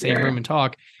literally sit in the same room and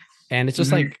talk. And it's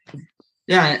just like,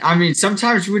 I mean,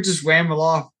 sometimes we just ramble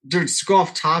off, just go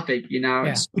off topic,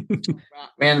 it's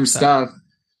random stuff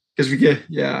because we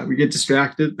get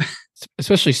distracted.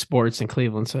 Especially sports in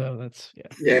Cleveland. So that's,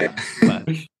 But,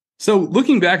 so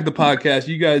looking back at the podcast,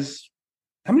 you guys,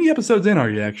 how many episodes in are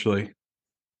you actually?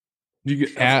 You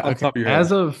get off the top of your head?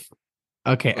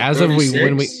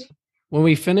 When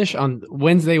we finish on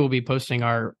Wednesday, we'll be posting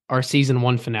our season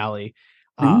 1 finale.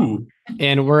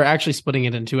 And we're actually splitting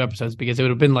it in 2 episodes because it would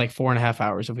have been like 4.5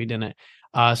 hours if we didn't.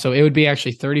 So it would be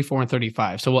actually 34 and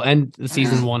 35. So we'll end the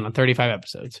season 1 on 35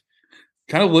 episodes.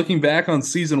 Kind of looking back on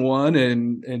season 1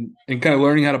 and kind of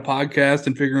learning how to podcast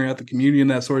and figuring out the community and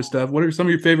that sort of stuff. What are some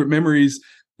of your favorite memories?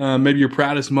 Maybe your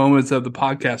proudest moments of the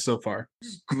podcast so far?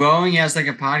 Growing as like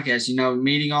a podcast,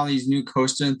 meeting all these new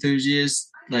coaster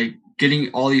enthusiasts, like getting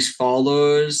all these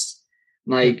followers,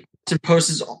 like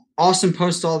Austin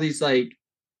posts all these like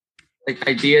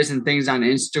ideas and things on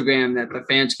Instagram that the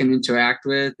fans can interact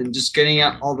with, and just getting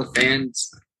out all the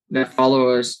fans that follow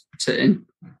us to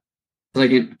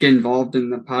get involved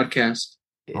in the podcast.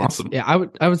 Awesome. Yeah,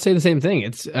 I would say the same thing.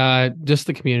 It's just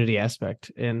the community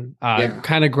aspect, and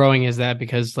kind of growing is that,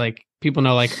 because like people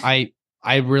know, like I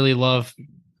really love,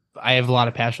 I have a lot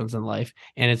of passions in life,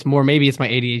 and it's more, maybe it's my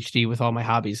ADHD with all my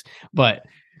hobbies, but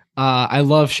I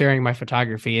love sharing my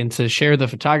photography, and to share the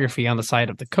photography on the side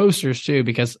of the coasters too,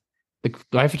 because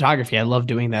my photography, I love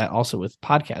doing that also with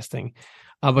podcasting.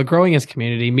 But growing as a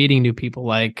community, meeting new people,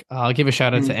 like I'll give a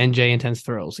shout out to NJ Intense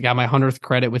Thrills. I got my 100th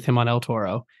credit with him on El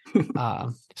Toro.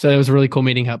 So it was a really cool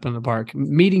meeting up in the park.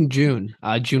 Meeting June.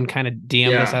 June kind of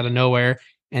DM'd us out of nowhere,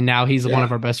 and now he's one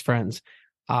of our best friends.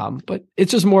 But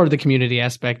it's just more of the community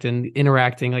aspect and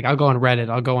interacting. Like I'll go on Reddit,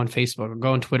 I'll go on Facebook, I'll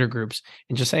go on Twitter groups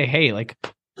and just say, hey, like,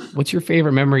 what's your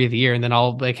favorite memory of the year? And then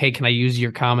I'll like, hey, can I use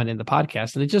your comment in the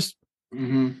podcast? And it just...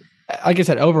 like I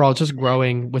said, overall, just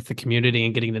growing with the community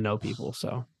and getting to know people.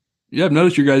 So, yeah, I've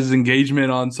noticed your guys'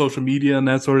 engagement on social media and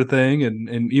that sort of thing,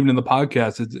 and even in the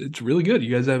podcast, it's really good.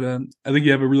 You guys have, I think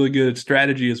you have a really good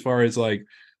strategy as far as like,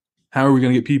 how are we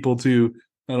going to get people to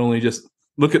not only just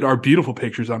look at our beautiful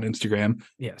pictures on Instagram,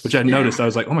 which I noticed. I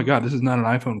was like, oh my god, this is not an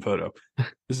iPhone photo.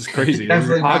 This is crazy. This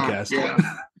is a podcast.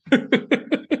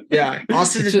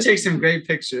 Austin just takes some great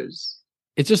pictures.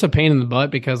 It's just a pain in the butt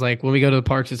because, like, when we go to the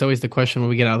parks, it's always the question when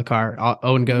we get out of the car.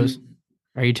 Owen goes,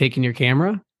 "Are you taking your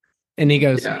camera?" And he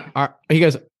goes, "Are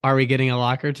we getting a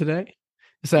locker today?"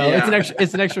 So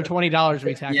it's an extra $20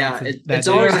 we tack on. It's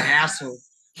always an hassle.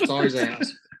 It's always a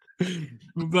hassle.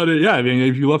 But I mean,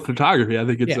 if you love photography, I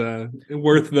think it's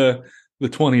worth the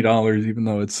 $20, even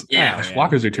though it's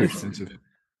lockers are too expensive.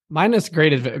 Minus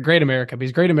Great America,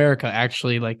 because Great America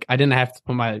actually, like, I didn't have to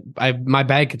put my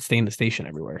bag could stay in the station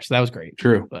everywhere, so that was great.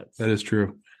 True, but that is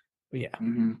true. But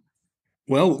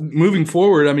Well, moving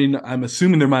forward, I mean, I'm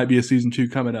assuming there might be a season 2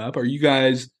 coming up. Are you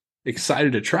guys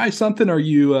excited to try something? Are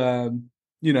you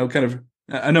kind of,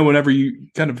 I know whenever you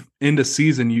kind of end a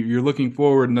season, you're looking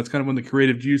forward, and that's kind of when the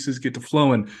creative juices get to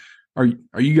flowing. Are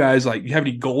you guys like, you have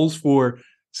any goals for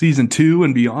season 2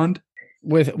 and beyond?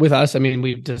 With us, I mean,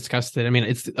 we've discussed it. I mean,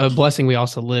 it's a blessing. We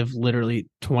also live literally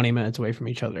 20 minutes away from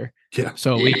each other. Yeah.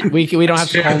 So we don't have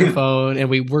to call the phone, and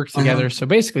we work together. So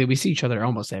basically we see each other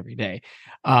almost every day.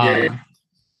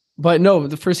 But no,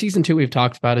 for season 2, we've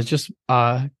talked about is just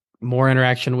more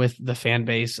interaction with the fan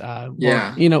base.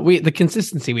 The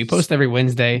consistency. We post every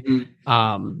Wednesday.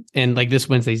 And like this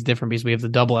Wednesday's different because we have the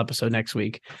double episode next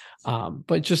week.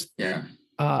 But just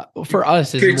for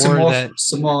us is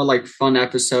some more like fun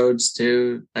episodes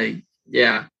too. Like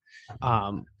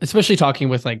especially talking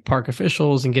with like park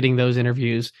officials and getting those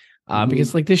interviews.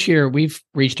 Because like this year we've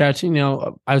reached out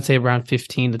to, I would say around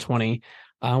 15 to 20.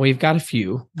 We've got a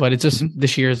few, but it's just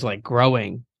this year is like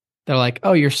growing. They're like,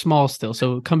 oh, you're small still,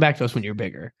 so come back to us when you're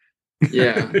bigger.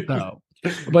 Yeah.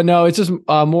 But no, it's just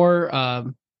a more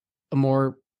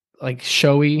like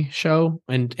showy show,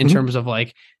 and in terms of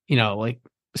like like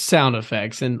sound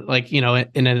effects and like in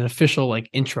an official like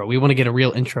intro. We want to get a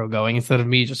real intro going instead of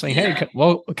me just saying, hey,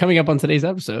 well, coming up on today's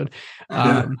episode.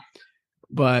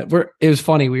 But it was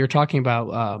funny. We were talking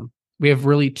about we have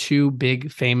really 2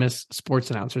 big famous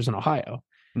sports announcers in Ohio.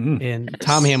 And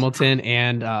Tom Hamilton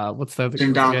and what's the other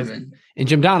Jim Donovan. And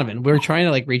Jim Donovan. We were trying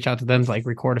to like reach out to them to like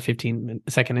record a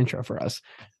 15-second intro for us,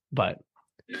 but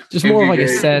just more of like a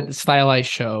set stylized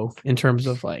show in terms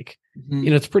of like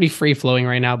it's pretty free flowing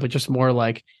right now, but just more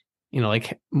like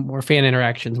like more fan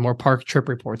interactions, more park trip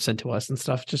reports sent to us and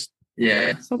stuff, just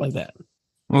stuff like that.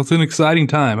 Well, it's an exciting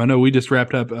time. I know we just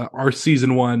wrapped up our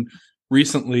season 1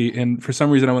 recently, and for some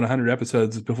reason I went 100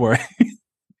 episodes before I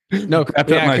wrapped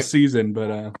up my season.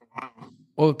 But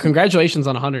well, congratulations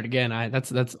on 100 again.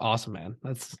 That's awesome, man.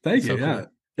 Thank you. Cool.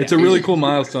 It's a really cool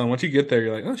milestone. Once you get there,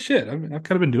 you're like, oh shit, I've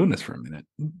kind of been doing this for a minute.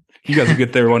 You guys will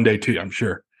get there one day too, I'm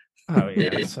sure. Oh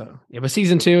yeah. So but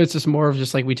season 2, it's just more of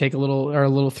just like we take a little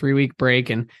 3-week break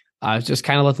and just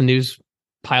kind of let the news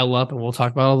pile up, and we'll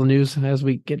talk about all the news as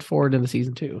we get forward into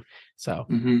season 2. So,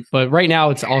 but right now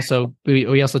it's also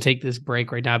we also take this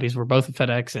break right now because we're both at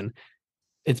FedEx and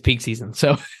it's peak season.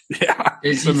 So that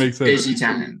makes sense. Busy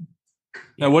time.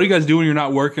 Now, what do you guys do when you're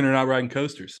not working or not riding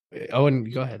coasters? Owen,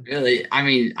 go ahead. Really, I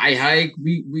mean, I hike.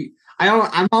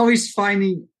 I'm always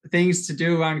finding things to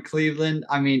do around Cleveland.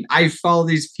 I mean, I follow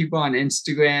these people on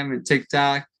Instagram and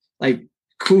TikTok, like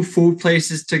cool food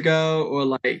places to go or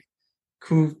like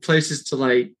cool places to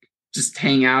like just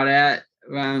hang out at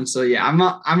around. So yeah,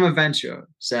 I'm a venturer.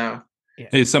 So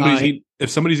hey, if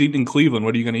somebody's eating in Cleveland,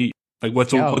 what are you going to eat? Like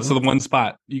what's the one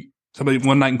spot?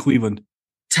 One night in Cleveland.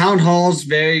 Town Hall's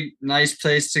very nice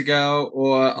place to go,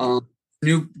 or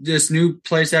this new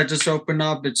place that just opened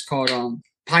up. It's called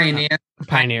Pioneer.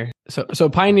 So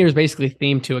Pioneer is basically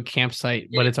themed to a campsite,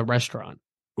 but it's a restaurant.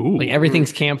 Ooh. Like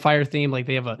everything's campfire themed. Like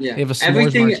they have a s'mores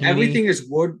martini. Everything is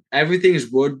wood. Everything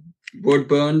is wood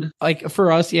burned. Like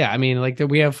for us, I mean, like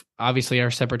we have obviously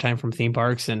our separate time from theme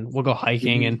parks, and we'll go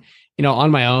hiking. And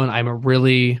on my own,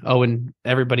 and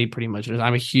everybody pretty much knows,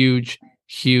 I'm a huge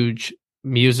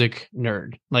music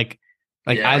nerd. Like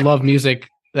I love music.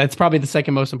 That's probably the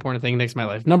second most important thing next to my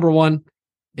life. Number 1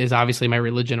 is obviously my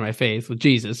religion, my faith with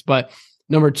Jesus, but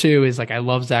number 2 is like I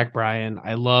love Zach Bryan.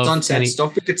 I love sunsets.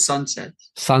 Don't forget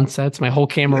sunsets. My whole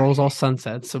camera rolls all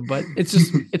sunsets. So, but it's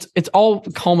just it's all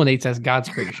culminates as God's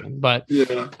creation. But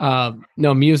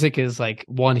no, music is like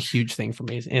one huge thing for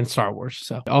me, and Star Wars.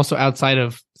 So also outside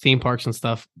of theme parks and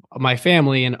stuff, my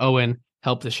family and Owen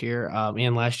helped this year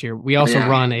and last year. We also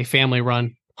run a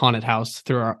family-run haunted house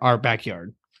through our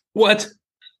backyard. What?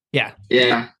 Yeah.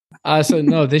 So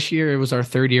no, this year it was our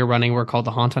 3rd year running. We're called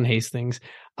the Haunt on Hastings.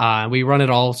 We run it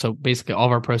all. So basically all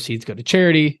of our proceeds go to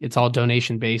charity. It's all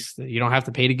donation based. You don't have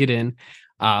to pay to get in.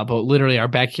 But literally our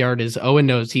backyard is, Owen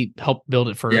knows, he helped build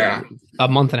it for a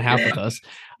month and a half with us.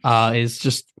 Is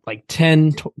just like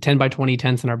 10 by 20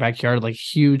 tents in our backyard, like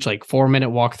huge, like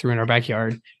 4-minute walk through in our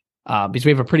backyard. Because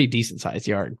we have a pretty decent sized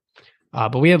yard.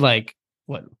 But we had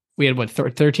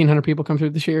 1,300 people come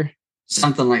through this year.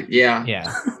 Something like,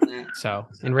 yeah. So,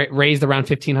 and raised around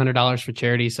 $1,500 for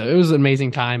charity. So it was an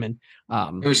amazing time. And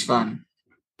it was fun.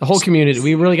 The whole community,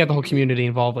 we really got the whole community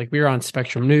involved. Like we were on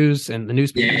Spectrum News and the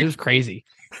newspaper. It was crazy.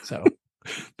 So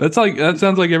that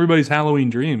sounds like everybody's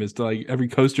Halloween dream is to like every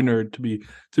coaster nerd to be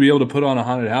able to put on a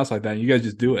haunted house like that. And you guys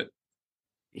just do it.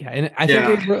 Yeah, and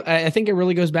I think it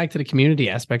really goes back to the community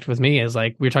aspect with me, is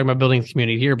like we were talking about building the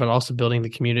community here, but also building the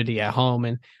community at home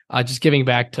and just giving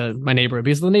back to my neighborhood,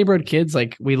 because the neighborhood kids,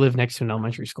 like we live next to an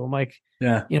elementary school. I'm like,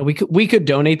 we could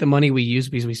donate the money we use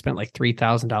because we spent like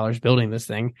 $3,000 building this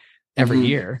thing every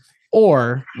year,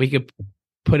 or we could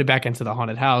put it back into the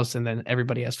haunted house, and then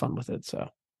everybody has fun with it. So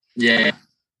Yeah.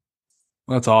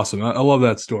 That's awesome. I love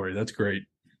that story. That's great.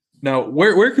 Now,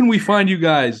 where can we find you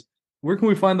guys? Where can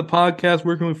we find the podcast?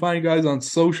 Where can we find you guys on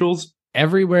socials?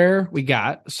 everywhere we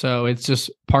got. So it's just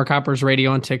Park Hoppers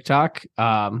Radio on TikTok.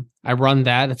 I run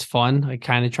that. It's fun. I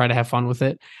kind of try to have fun with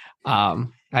it.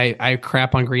 I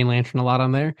crap on Green Lantern a lot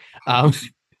on there.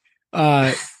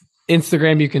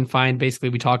 Instagram, you can find basically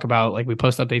we talk about, like, we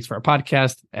post updates for our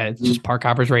podcast. It's just Park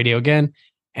Hoppers Radio again.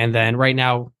 And then right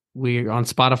now we're on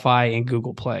Spotify and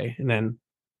Google Play, and then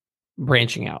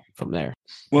branching out from there.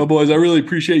 Well, boys, I really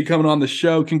appreciate you coming on the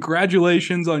show.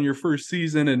 Congratulations on your first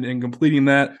season and completing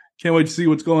that. Can't wait to see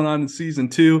what's going on in season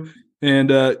 2. And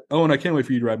Owen, I can't wait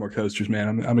for you to ride more coasters,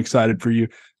 man. I'm excited for you.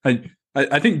 I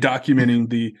think documenting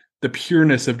the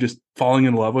pureness of just falling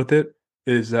in love with it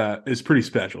is pretty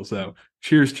special. So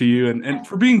cheers to you and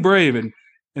for being brave and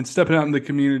stepping out in the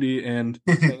community. And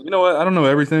you know what? I don't know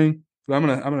everything, but I'm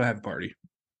gonna have a party.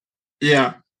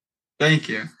 Yeah. Thank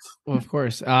you. Well, of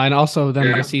course. And also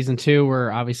then for season 2,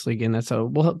 we're obviously getting that. So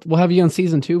we'll have you on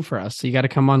season 2 for us. So you got to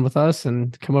come on with us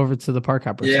and come over to the Park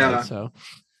Hoppers side. So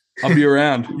I'll be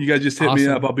around. You guys just hit me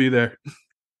up. I'll be there.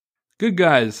 Good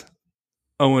guys,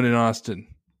 Owen and Austin.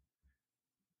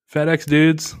 FedEx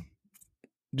dudes,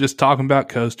 just talking about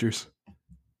coasters.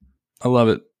 I love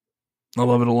it. I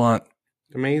love it a lot.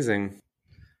 Amazing.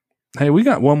 Hey, we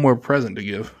got one more present to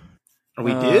give.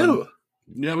 We do?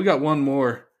 Yeah, we got one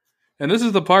more. And this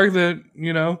is the park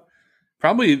that,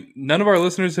 probably none of our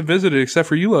listeners have visited except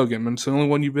for you, Logan. It's the only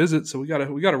one you visit, so we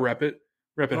gotta rep it.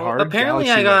 Rep it hard.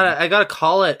 Apparently I gotta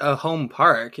call it a home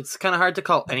park. It's kinda hard to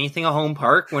call anything a home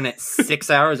park when it's 6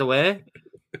 hours away.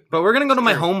 But we're gonna go to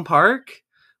my home park,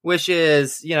 which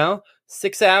is,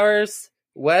 6 hours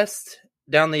west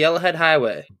down the Yellowhead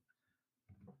Highway.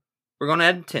 We're going to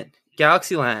Edmonton,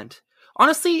 Galaxyland.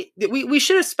 Honestly, we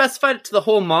should have specified it to the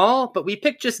whole mall, but we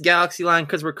picked just Galaxyland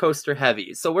because we're coaster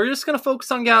heavy. So we're just going to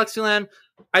focus on Galaxyland.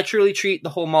 I truly treat the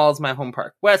whole mall as my home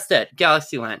park. West Ed,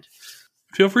 Galaxyland.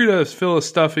 Feel free to fill a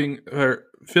stocking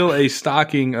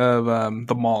of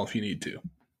the mall if you need to.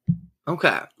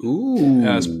 Okay.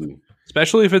 Ooh.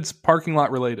 Especially if it's parking lot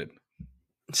related.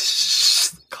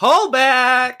 Call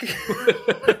back.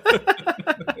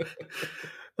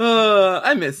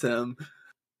 I miss him.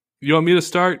 You want me to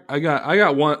start? I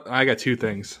got 2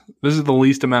 things. This is the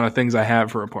least amount of things I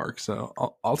have for a park, so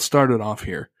I'll start it off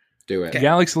here. Do it. Okay.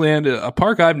 Galaxyland, a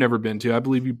park I've never been to. I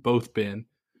believe you've both been.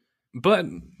 But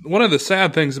one of the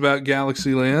sad things about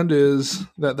Galaxyland is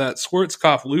that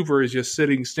Schwarzkopf Louver is just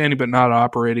standing but not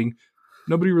operating.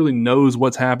 Nobody really knows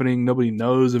what's happening. Nobody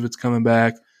knows if it's coming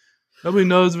back. Nobody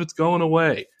knows if it's going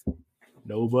away.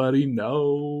 Nobody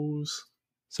knows.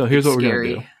 So here's what we're going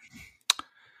to do.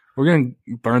 We're going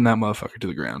to burn that motherfucker to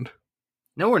the ground.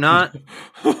 No, we're not.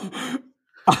 No,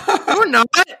 we're not.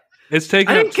 It's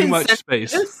taking up too much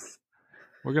space.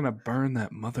 We're going to burn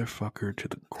that motherfucker to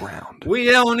the ground. We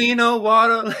don't need no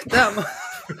water like that.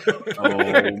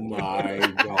 Oh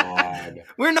my God.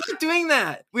 We're not doing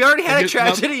that. We already had a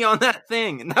tragedy on that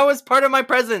thing, and that was part of my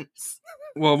presents.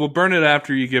 Well, we'll burn it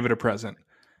after you give it a present.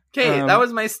 Okay, that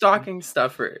was my stocking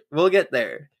stuffer. We'll get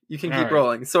there. You can keep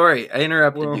rolling. Sorry, I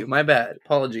interrupted you. My bad.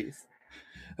 Apologies.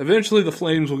 Eventually, the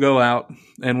flames will go out,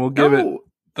 and we'll give it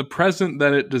the present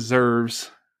that it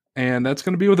deserves, and that's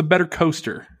going to be with a better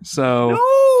coaster. So,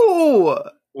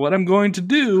 what I'm going to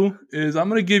do is I'm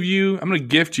going to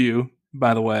gift you,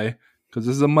 by the way, because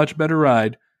this is a much better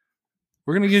ride.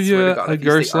 We're going to give you a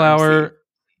Gerstlauer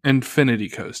Infinity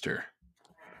Coaster.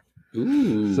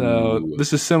 Ooh. So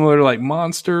this is similar to like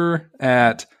Monster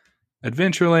at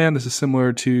Adventureland. This is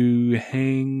similar to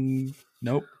Hang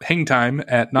Time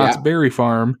at Knott's Berry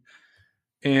Farm.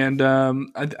 And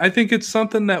I think it's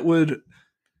something that would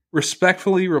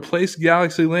respectfully replace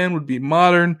Galaxyland, would be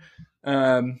modern.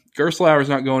 Gerstlauer is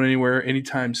not going anywhere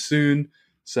anytime soon.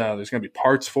 So there's going to be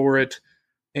parts for it.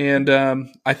 And I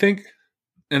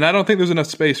don't think there's enough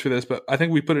space for this, but I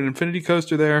think we put an Infinity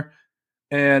Coaster there.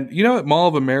 And at Mall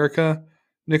of America,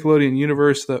 Nickelodeon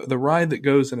Universe, the ride that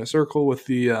goes in a circle with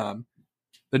the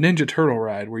Ninja Turtle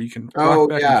ride where you can rock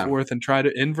back and forth and try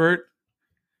to invert.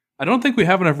 I don't think we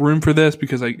have enough room for this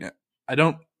because I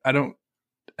don't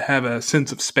have a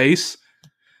sense of space.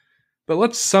 But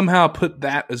let's somehow put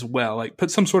that as well. Like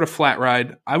put some sort of flat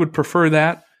ride. I would prefer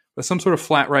that, but some sort of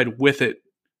flat ride with it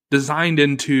designed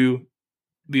into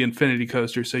the Infinity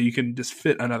Coaster so you can just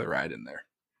fit another ride in there.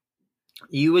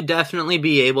 You would definitely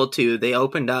be able to. They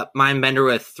opened up Mindbender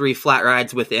with 3 flat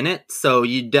rides within it, so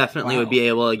you definitely would be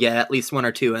able to get at least 1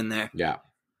 or 2 in there. Yeah.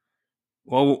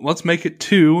 Well, let's make it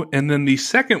 2, and then the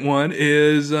second one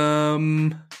is, I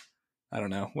I don't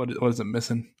know. What is it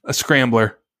missing? A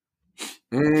scrambler.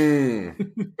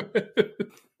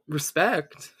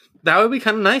 Respect. That would be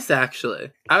kind of nice,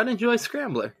 actually. I would enjoy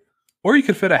scrambler. Or you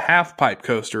could fit a half pipe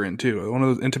coaster in too. One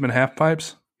of those intimate half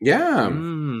pipes. Yeah.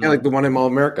 Yeah, like the one in Mall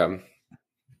of America.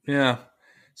 Yeah.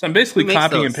 So I'm basically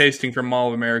copying and pasting from Mall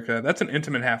of America. That's an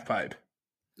intimate half pipe.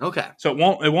 Okay. So it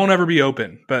won't ever be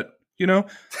open. But,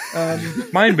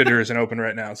 Mindbender isn't open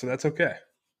right now, so that's okay.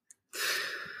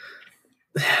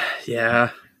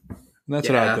 Yeah. That's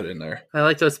what I put in there. I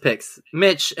like those picks.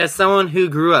 Mitch, as someone who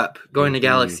grew up going to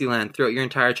Galaxyland throughout your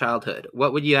entire childhood,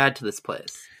 what would you add to this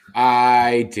place?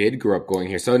 I did grow up going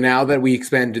here. So now that we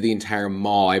expand to the entire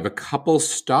mall, I have a couple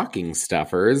stocking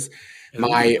stuffers.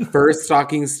 My first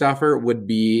stocking stuffer would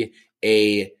be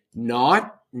a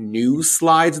not new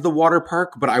slides at the water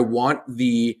park, but I want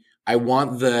the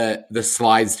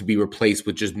slides to be replaced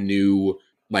with just new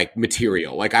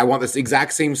material. Like I want this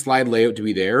exact same slide layout to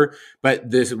be there, but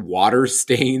this water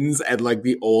stains at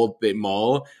the old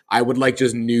mall. I would like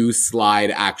just new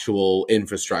slide actual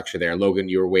infrastructure there. Logan,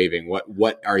 you were waving.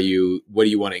 What do you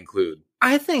want to include?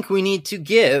 I think we need to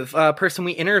give a person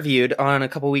we interviewed on a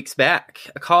couple weeks back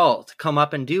a call to come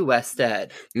up and do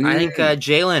Wested. I think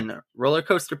Jalen, roller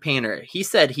coaster painter, he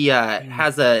said he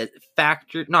has a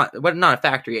factory, not a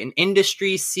factory, an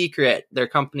industry secret their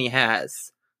company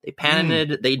has.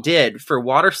 They did for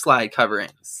water slide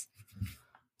coverings.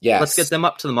 Yes. Let's get them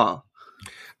up to the mall.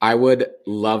 I would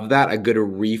love that. A good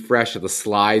refresh of the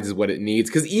slides is what it needs.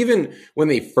 Because even when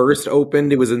they first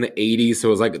opened, it was in the 80s. So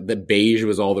it was the beige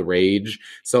was all the rage.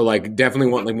 So definitely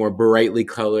want more brightly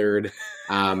colored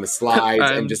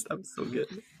slides. I'm so good.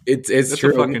 It's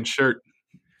true. A fucking shirt.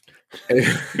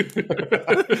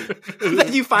 That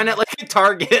you find at a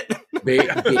Target. Beige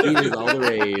is all the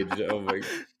rage. Oh my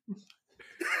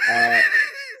god.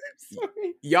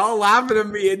 Y'all laughing at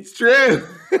me. It's true.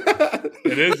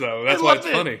 It is though. That's why it's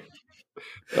funny.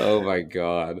 Oh my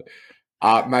god.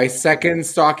 My second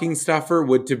stocking stuffer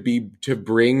would be to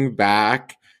bring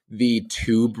back the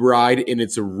tube ride in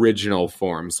its original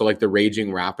form. So the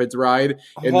Raging Rapids ride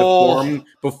in the form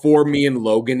before me and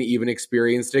Logan even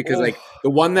experienced it. Because the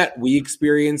one that we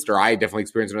experienced, or I definitely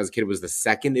experienced when I was a kid, was the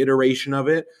second iteration of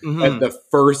it. But the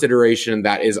first iteration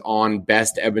that is on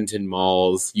Best Edmonton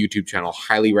Mall's YouTube channel,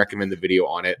 highly recommend the video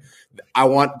on it. I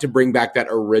want to bring back that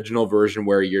original version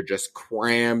where you're just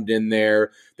crammed in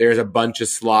there. There's a bunch of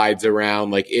slides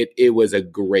around. It was a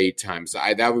great time. So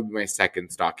that would be my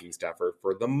second stocking stuffer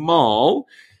for the mall.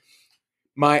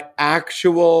 My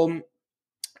actual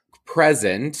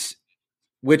present,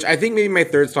 which I think maybe my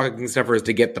third stocking stuffer is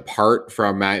to get the part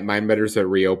from Mindbender so it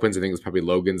reopens. I think it's probably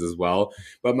Logan's as well.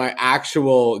 But my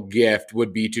actual gift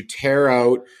would be to tear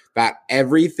out that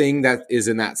everything that is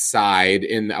in that side,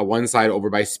 in one side over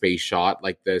by Space Shot,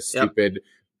 the stupid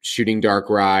Shooting Dark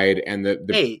ride and the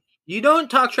Hey, you don't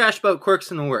talk trash about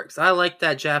Quirks in the Works. I like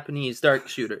that Japanese dark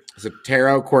shooter. So tear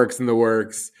out Quirks in the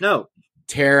Works. No.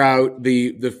 Tear out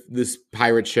this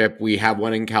pirate ship. We have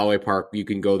one in Callaway Park. You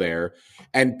can go there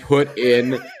and put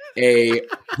in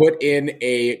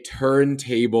a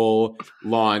turntable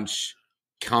launch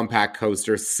compact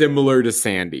coaster similar to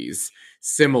Sandy's.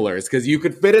 Similars, because you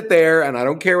could fit it there, and I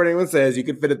don't care what anyone says. You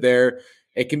could fit it there.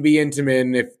 It can be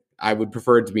Intamin. If I would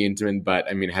prefer it to be Intamin, but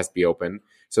it has to be open.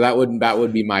 So that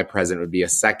would be my present. Would be a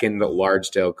second large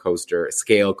scale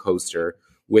coaster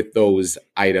with those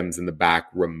items in the back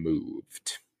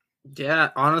removed.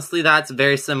 Yeah, honestly, that's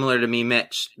very similar to me,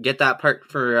 Mitch. Get that part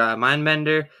for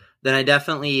Mindbender. Then I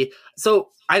definitely... So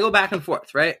I go back and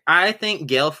forth, right? I think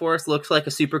Gale Force looks like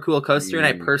a super cool coaster, and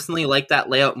I personally like that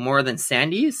layout more than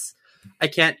Sandy's. I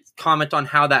can't comment on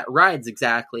how that rides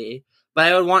exactly,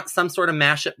 but I would want some sort of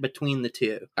mashup between the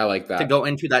two. I like that. To go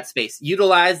into that space.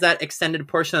 Utilize that extended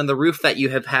portion of the roof that you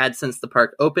have had since the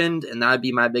park opened, and that would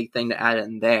be my big thing to add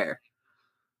in there.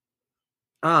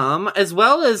 As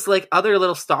well as other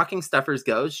little stocking stuffers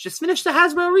goes, just finish the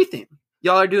Hasbro retheme.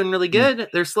 Y'all are doing really good.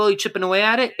 They're slowly chipping away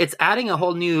at it. It's adding a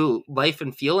whole new life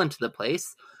and feel into the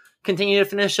place. Continue to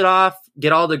finish it off,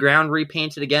 get all the ground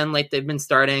repainted again like they've been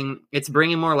starting. It's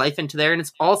bringing more life into there, and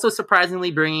it's also surprisingly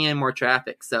bringing in more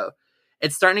traffic. So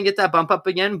it's starting to get that bump up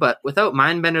again, but without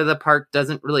Mindbender, the park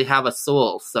doesn't really have a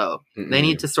soul. So they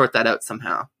need to sort that out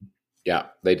somehow. Yeah,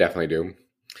 they definitely do.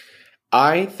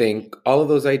 I think all of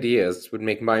those ideas would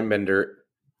make Mindbender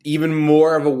even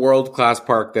more of a world-class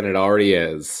park than it already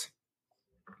is.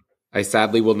 I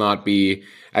sadly will not be.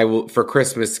 I will for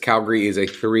Christmas. Calgary is a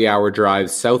 3-hour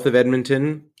drive south of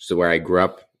Edmonton, so where I grew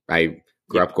up. I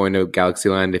grew up going to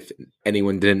Galaxyland. If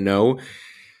anyone didn't know,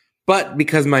 But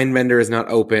because my vendor is not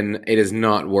open, it is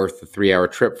not worth the 3-hour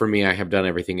trip for me. I have done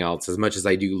everything else. As much as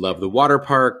I do love the water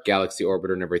park, Galaxy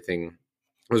Orbiter, and everything,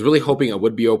 I was really hoping it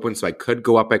would be open so I could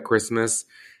go up at Christmas,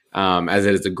 as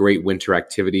it is a great winter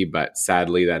activity. But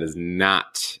sadly, that is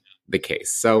not the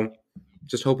case. So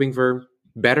just hoping for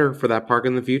better for that park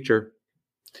in the future.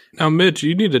 Now, Mitch,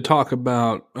 you need to talk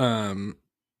about.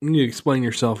 You need to explain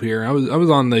yourself here. I was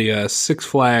on the Six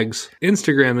Flags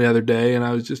Instagram the other day, and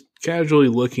I was just casually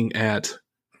looking at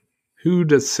who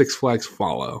does Six Flags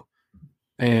follow.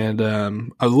 And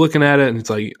I was looking at it, and it's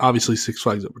like obviously Six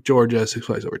Flags over Georgia, Six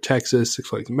Flags over Texas, Six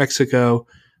Flags Mexico,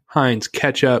 Heinz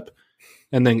Ketchup,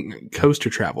 and then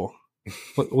Coaster Travel.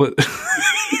 What?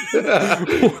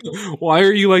 Why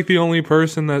are you like the only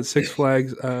person that Six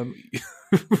Flags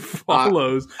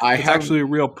follows? It's actually a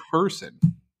real person.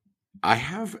 I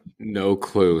have no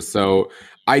clue. So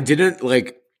I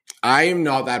am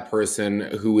not that person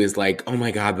who is like, oh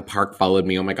my God, the park followed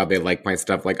me. Oh my God, they like my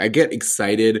stuff. Like I get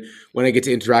excited when I get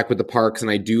to interact with the parks. And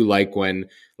I do like when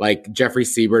like Jeffrey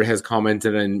Siebert has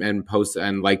commented and posted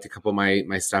and liked a couple of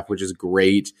my stuff, which is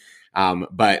great.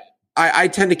 But I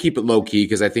tend to keep it low key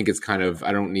because I think it's kind of,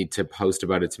 I don't need to post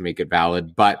about it to make it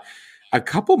valid. But a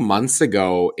couple months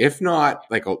ago, if not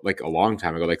like a long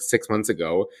time ago, like 6 months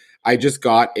ago, I just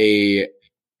got a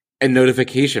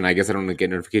notification. I guess I don't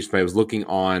get notifications, but I was looking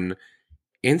on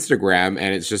Instagram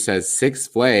and it just says Six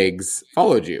Flags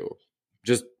followed you.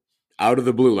 Just out of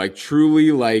the blue, like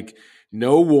truly like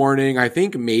no warning. I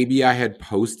think maybe I had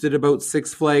posted about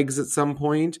Six Flags at some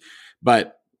point,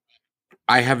 but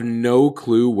I have no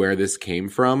clue where this came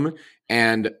from.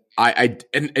 And and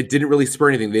it didn't really spur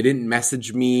anything. They didn't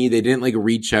message me. They didn't like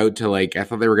reach out to like, I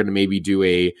thought they were going to maybe do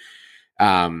a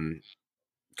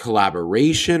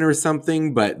collaboration or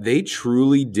something, but they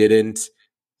truly didn't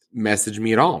message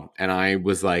me at all. And I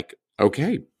was like,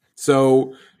 okay.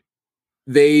 So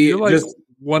you're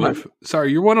one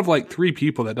of like 3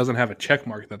 people that doesn't have a check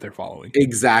mark that they're following.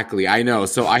 Exactly. I know.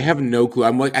 So I have no clue.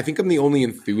 I think I'm the only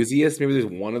enthusiast. Maybe there's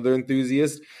one other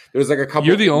enthusiast. There's like a couple.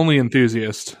 You're the only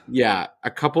enthusiast. Yeah. A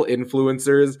couple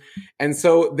influencers. And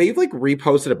so they've like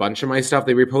reposted a bunch of my stuff.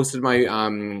 They reposted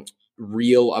my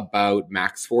reel about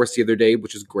Max Force the other day,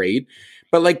 which is great.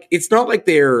 But like, it's not like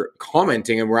they're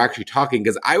commenting and we're actually talking,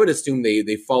 because I would assume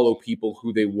they follow people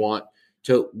who they want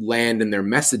to land in their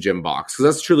message inbox, because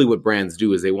that's truly what brands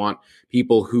do, is they want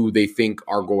people who they think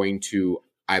are going to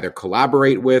either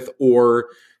collaborate with or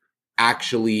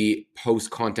actually post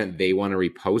content they want to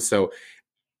repost. So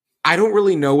I don't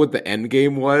really know what the end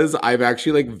game was. I've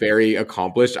actually like very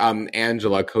accomplished.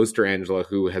 Angela, Coaster Angela,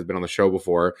 who has been on the show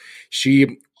before,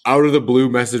 she out of the blue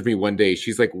messaged me one day.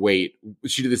 She's like, wait,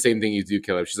 she did the same thing you do,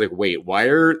 Caleb. She's like, wait, why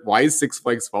is Six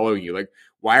Flags following you? Like,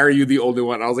 why are you the only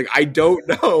one? And I was like, I don't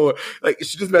know. Like,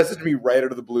 she just messaged me right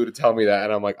out of the blue to tell me that.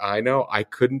 And I'm like, I know, I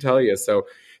couldn't tell you. So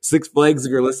Six Flags,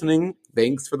 if you're listening,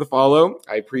 thanks for the follow.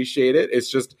 I appreciate it. It's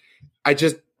just, I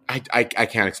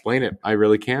can't explain it. I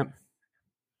really can't.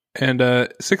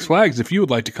 And Six Flags, if you would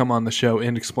like to come on the show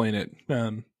and explain it,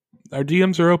 our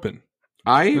DMs are open.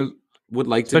 I would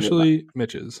like to, especially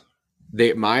Mitch's.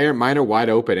 Mine are wide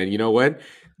open. And you know what?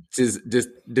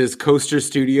 Does Coaster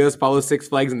Studios follow Six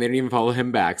Flags, and they didn't even follow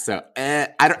him back? So I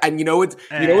don't. And you know what's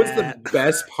the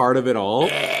best part of it all?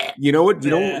 You know what?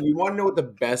 You want to know what the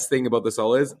best thing about this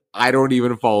all is? I don't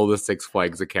even follow the Six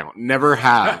Flags account. Never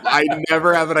have. I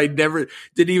never have, and I never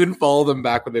didn't even follow them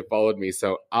back when they followed me.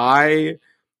 So I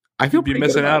feel you'd be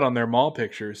missing out on their mall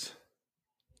pictures.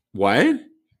 What?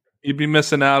 You'd be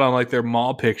missing out on like their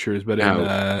mall pictures, but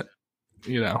in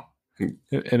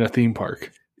a theme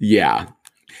park. Yeah.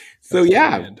 So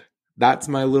that's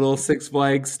my little Six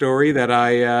Flags story that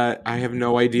I have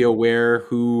no idea where,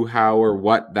 who, how, or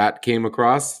what that came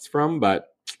across from, but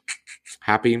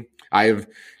happy. I've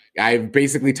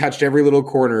basically touched every little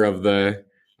corner of the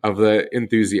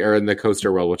enthusiast or in the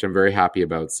coaster world, which I'm very happy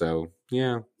about. So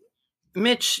yeah.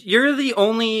 Mitch, you're the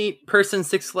only person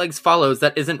Six Flags follows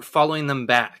that isn't following them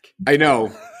back. I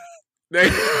know.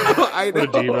 I know.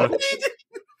 What a diva.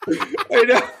 I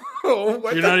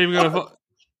know. You're not even going to.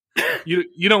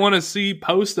 You don't want to see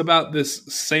post about this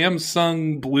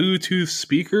Samsung Bluetooth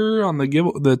speaker on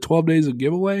the 12 days of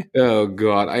giveaway? Oh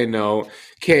God, I know.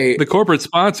 Okay, the corporate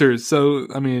sponsors. So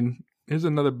I mean, here's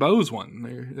another Bose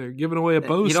one. They're giving away a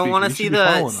Bose. You don't want to see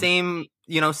the same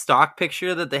stock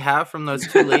picture that they have from those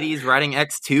 2 ladies riding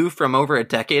X2 from over a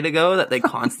decade ago that they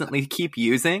constantly keep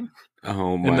using.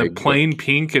 Oh my! And the plain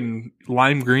pink and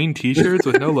lime green T-shirts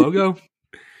with no logo.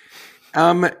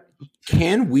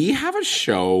 Can we have a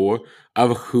show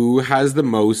of who has the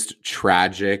most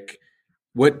tragic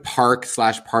what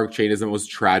park/park chain is the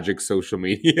most tragic social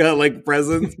media like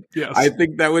presence? Yes. I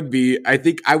think that would be. I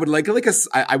think I would like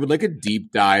a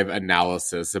deep dive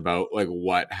analysis about like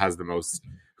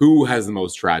who has the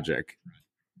most tragic.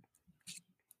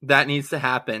 That needs to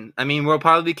happen. I mean, we'll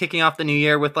probably be kicking off the new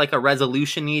year with like a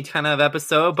resolution-y kind of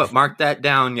episode, but mark that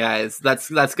down, guys. That's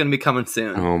going to be coming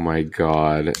soon. Oh my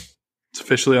god! It's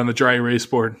officially on the dry erase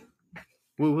board.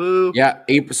 Woo woo. Yeah,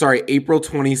 April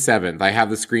 27th. I have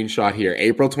the screenshot here.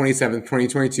 April 27th,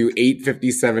 2022,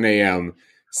 8:57 a.m.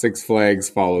 Six Flags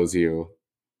follows you.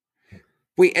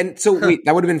 Wait,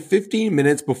 that would have been 15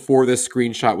 minutes before this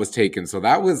screenshot was taken. So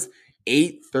that was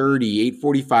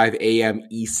 8:45 a.m.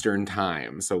 Eastern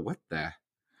time. So what the?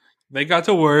 They got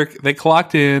to work, they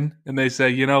clocked in, and they say,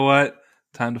 you know what?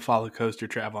 Time to follow Coaster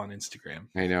Travel on Instagram.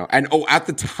 I know. And at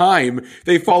the time,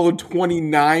 they followed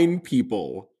 29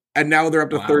 people. And now they're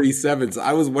up to 37. So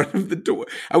I was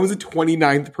I was the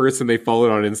 29th person they followed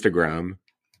on Instagram.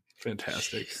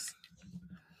 Fantastic.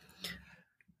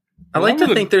 I like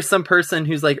to think there's some person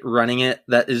who's like running it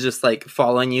that is just like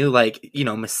following you, like, you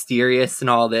know, mysterious and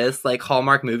all this, like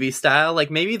Hallmark movie style. Like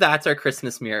maybe that's our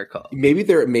Christmas miracle. Maybe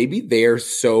they're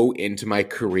so into my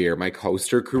career, my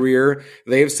coaster career.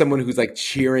 They have someone who's like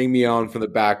cheering me on from the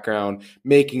background,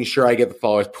 making sure I get the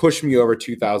followers, push me over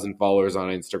 2,000 followers on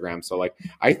Instagram. So like,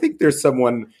 I think there's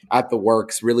someone at the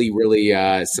works really, really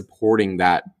supporting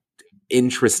that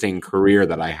interesting career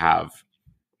that I have.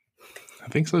 I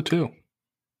think so too.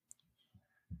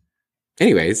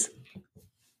 Anyways,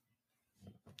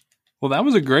 well, that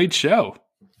was a great show.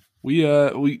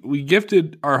 We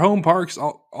gifted our home parks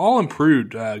all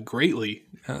improved greatly.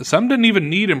 Some didn't even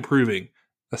need improving,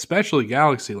 especially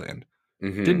Galaxyland.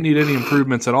 mm-hmm. Didn't need any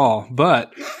improvements at all.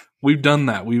 But we've done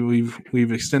that. We've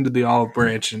extended the olive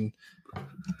branch and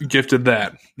gifted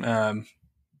that.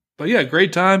 But yeah,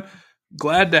 great time.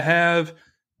 Glad to have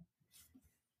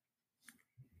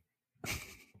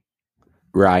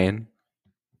Ryan.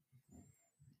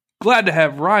 Glad to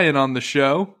have Ryan on the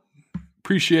show.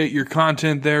 Appreciate your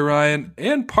content there, Ryan.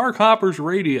 And Park Hoppers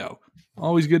Radio.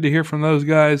 Always good to hear from those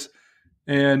guys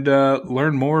and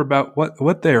learn more about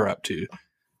what they're up to.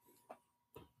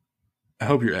 I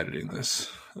hope you're editing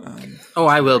this.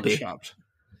 I will be.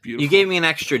 Beautiful. You gave me an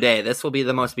extra day. This will be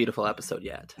the most beautiful episode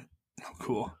yet. Oh,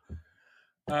 cool.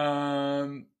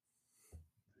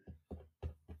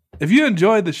 If you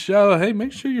enjoyed the show, hey,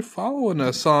 make sure you're following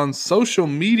us on social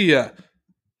media.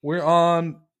 We're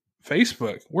on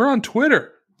Facebook. We're on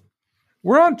Twitter.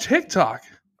 We're on TikTok.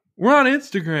 We're on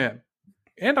Instagram.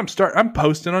 And I'm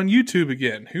posting on YouTube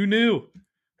again. Who knew?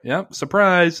 Yep,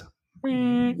 surprise. Whoa.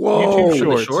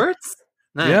 YouTube Shorts?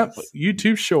 Nice. Yep,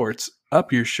 YouTube Shorts.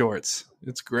 Up your shorts.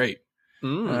 It's great.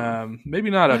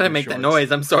 Maybe not up your shorts. I make that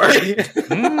noise. I'm sorry. Up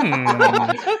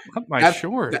my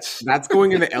shorts. That's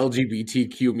going in the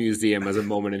LGBTQ museum as a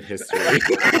moment in history.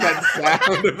 That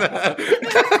sound of that.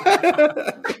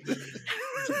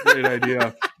 It's a great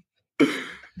idea.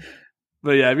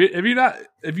 But yeah,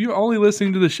 if you're only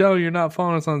listening to the show, you're not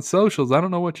following us on socials, I don't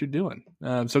know what you're doing.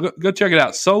 So go check it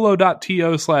out.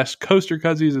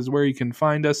 solo.to/coastercuzzies is where you can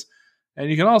find us. And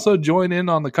you can also join in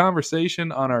on the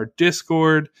conversation on our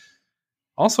Discord.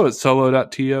 Also at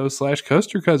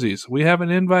solo.to/coastercuzzies. We have an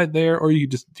invite there, or you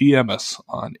can just DM us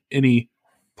on any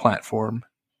platform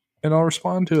and I'll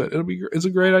respond to it. It's a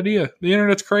great idea. The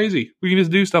internet's crazy. We can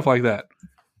just do stuff like that.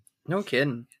 No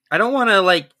kidding. I don't want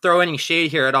to throw any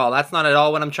shade here at all. That's not at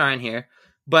all what I'm trying here.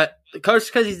 But the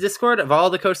Coaster Cuzzies Discord, of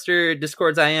all the coaster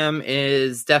Discords I am,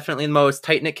 is definitely the most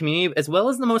tight-knit community, as well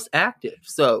as the most active.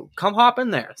 So come hop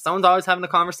in there. Someone's always having a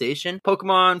conversation.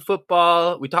 Pokemon,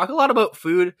 football. We talk a lot about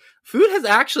food. Food has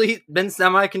actually been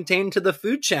semi-contained to the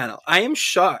food channel. I am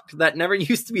shocked. That never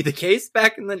used to be the case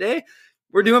back in the day.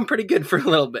 We're doing pretty good for a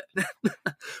little bit. But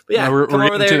yeah,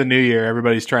 we're into the new year.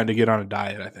 Everybody's trying to get on a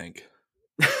diet, I think.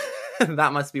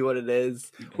 That must be what it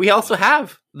is. We also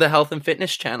have the health and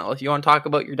fitness channel if you want to talk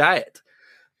about your diet.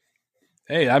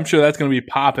 Hey, I'm sure that's going to be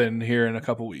popping here in a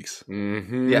couple weeks.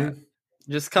 Mm-hmm. Yeah.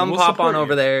 Just come pop on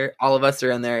over there. All of us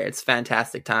are in there. It's a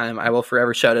fantastic time. I will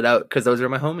forever shout it out because those are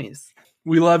my homies.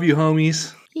 We love you,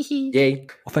 homies. Yay.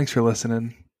 Well, thanks for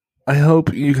listening. I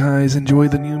hope you guys enjoy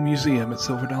the new museum at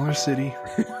Silver Dollar City.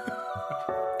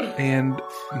 And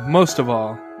most of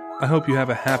all, I hope you have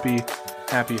a happy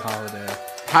holiday.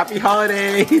 Happy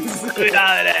holidays! Happy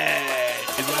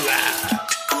holidays!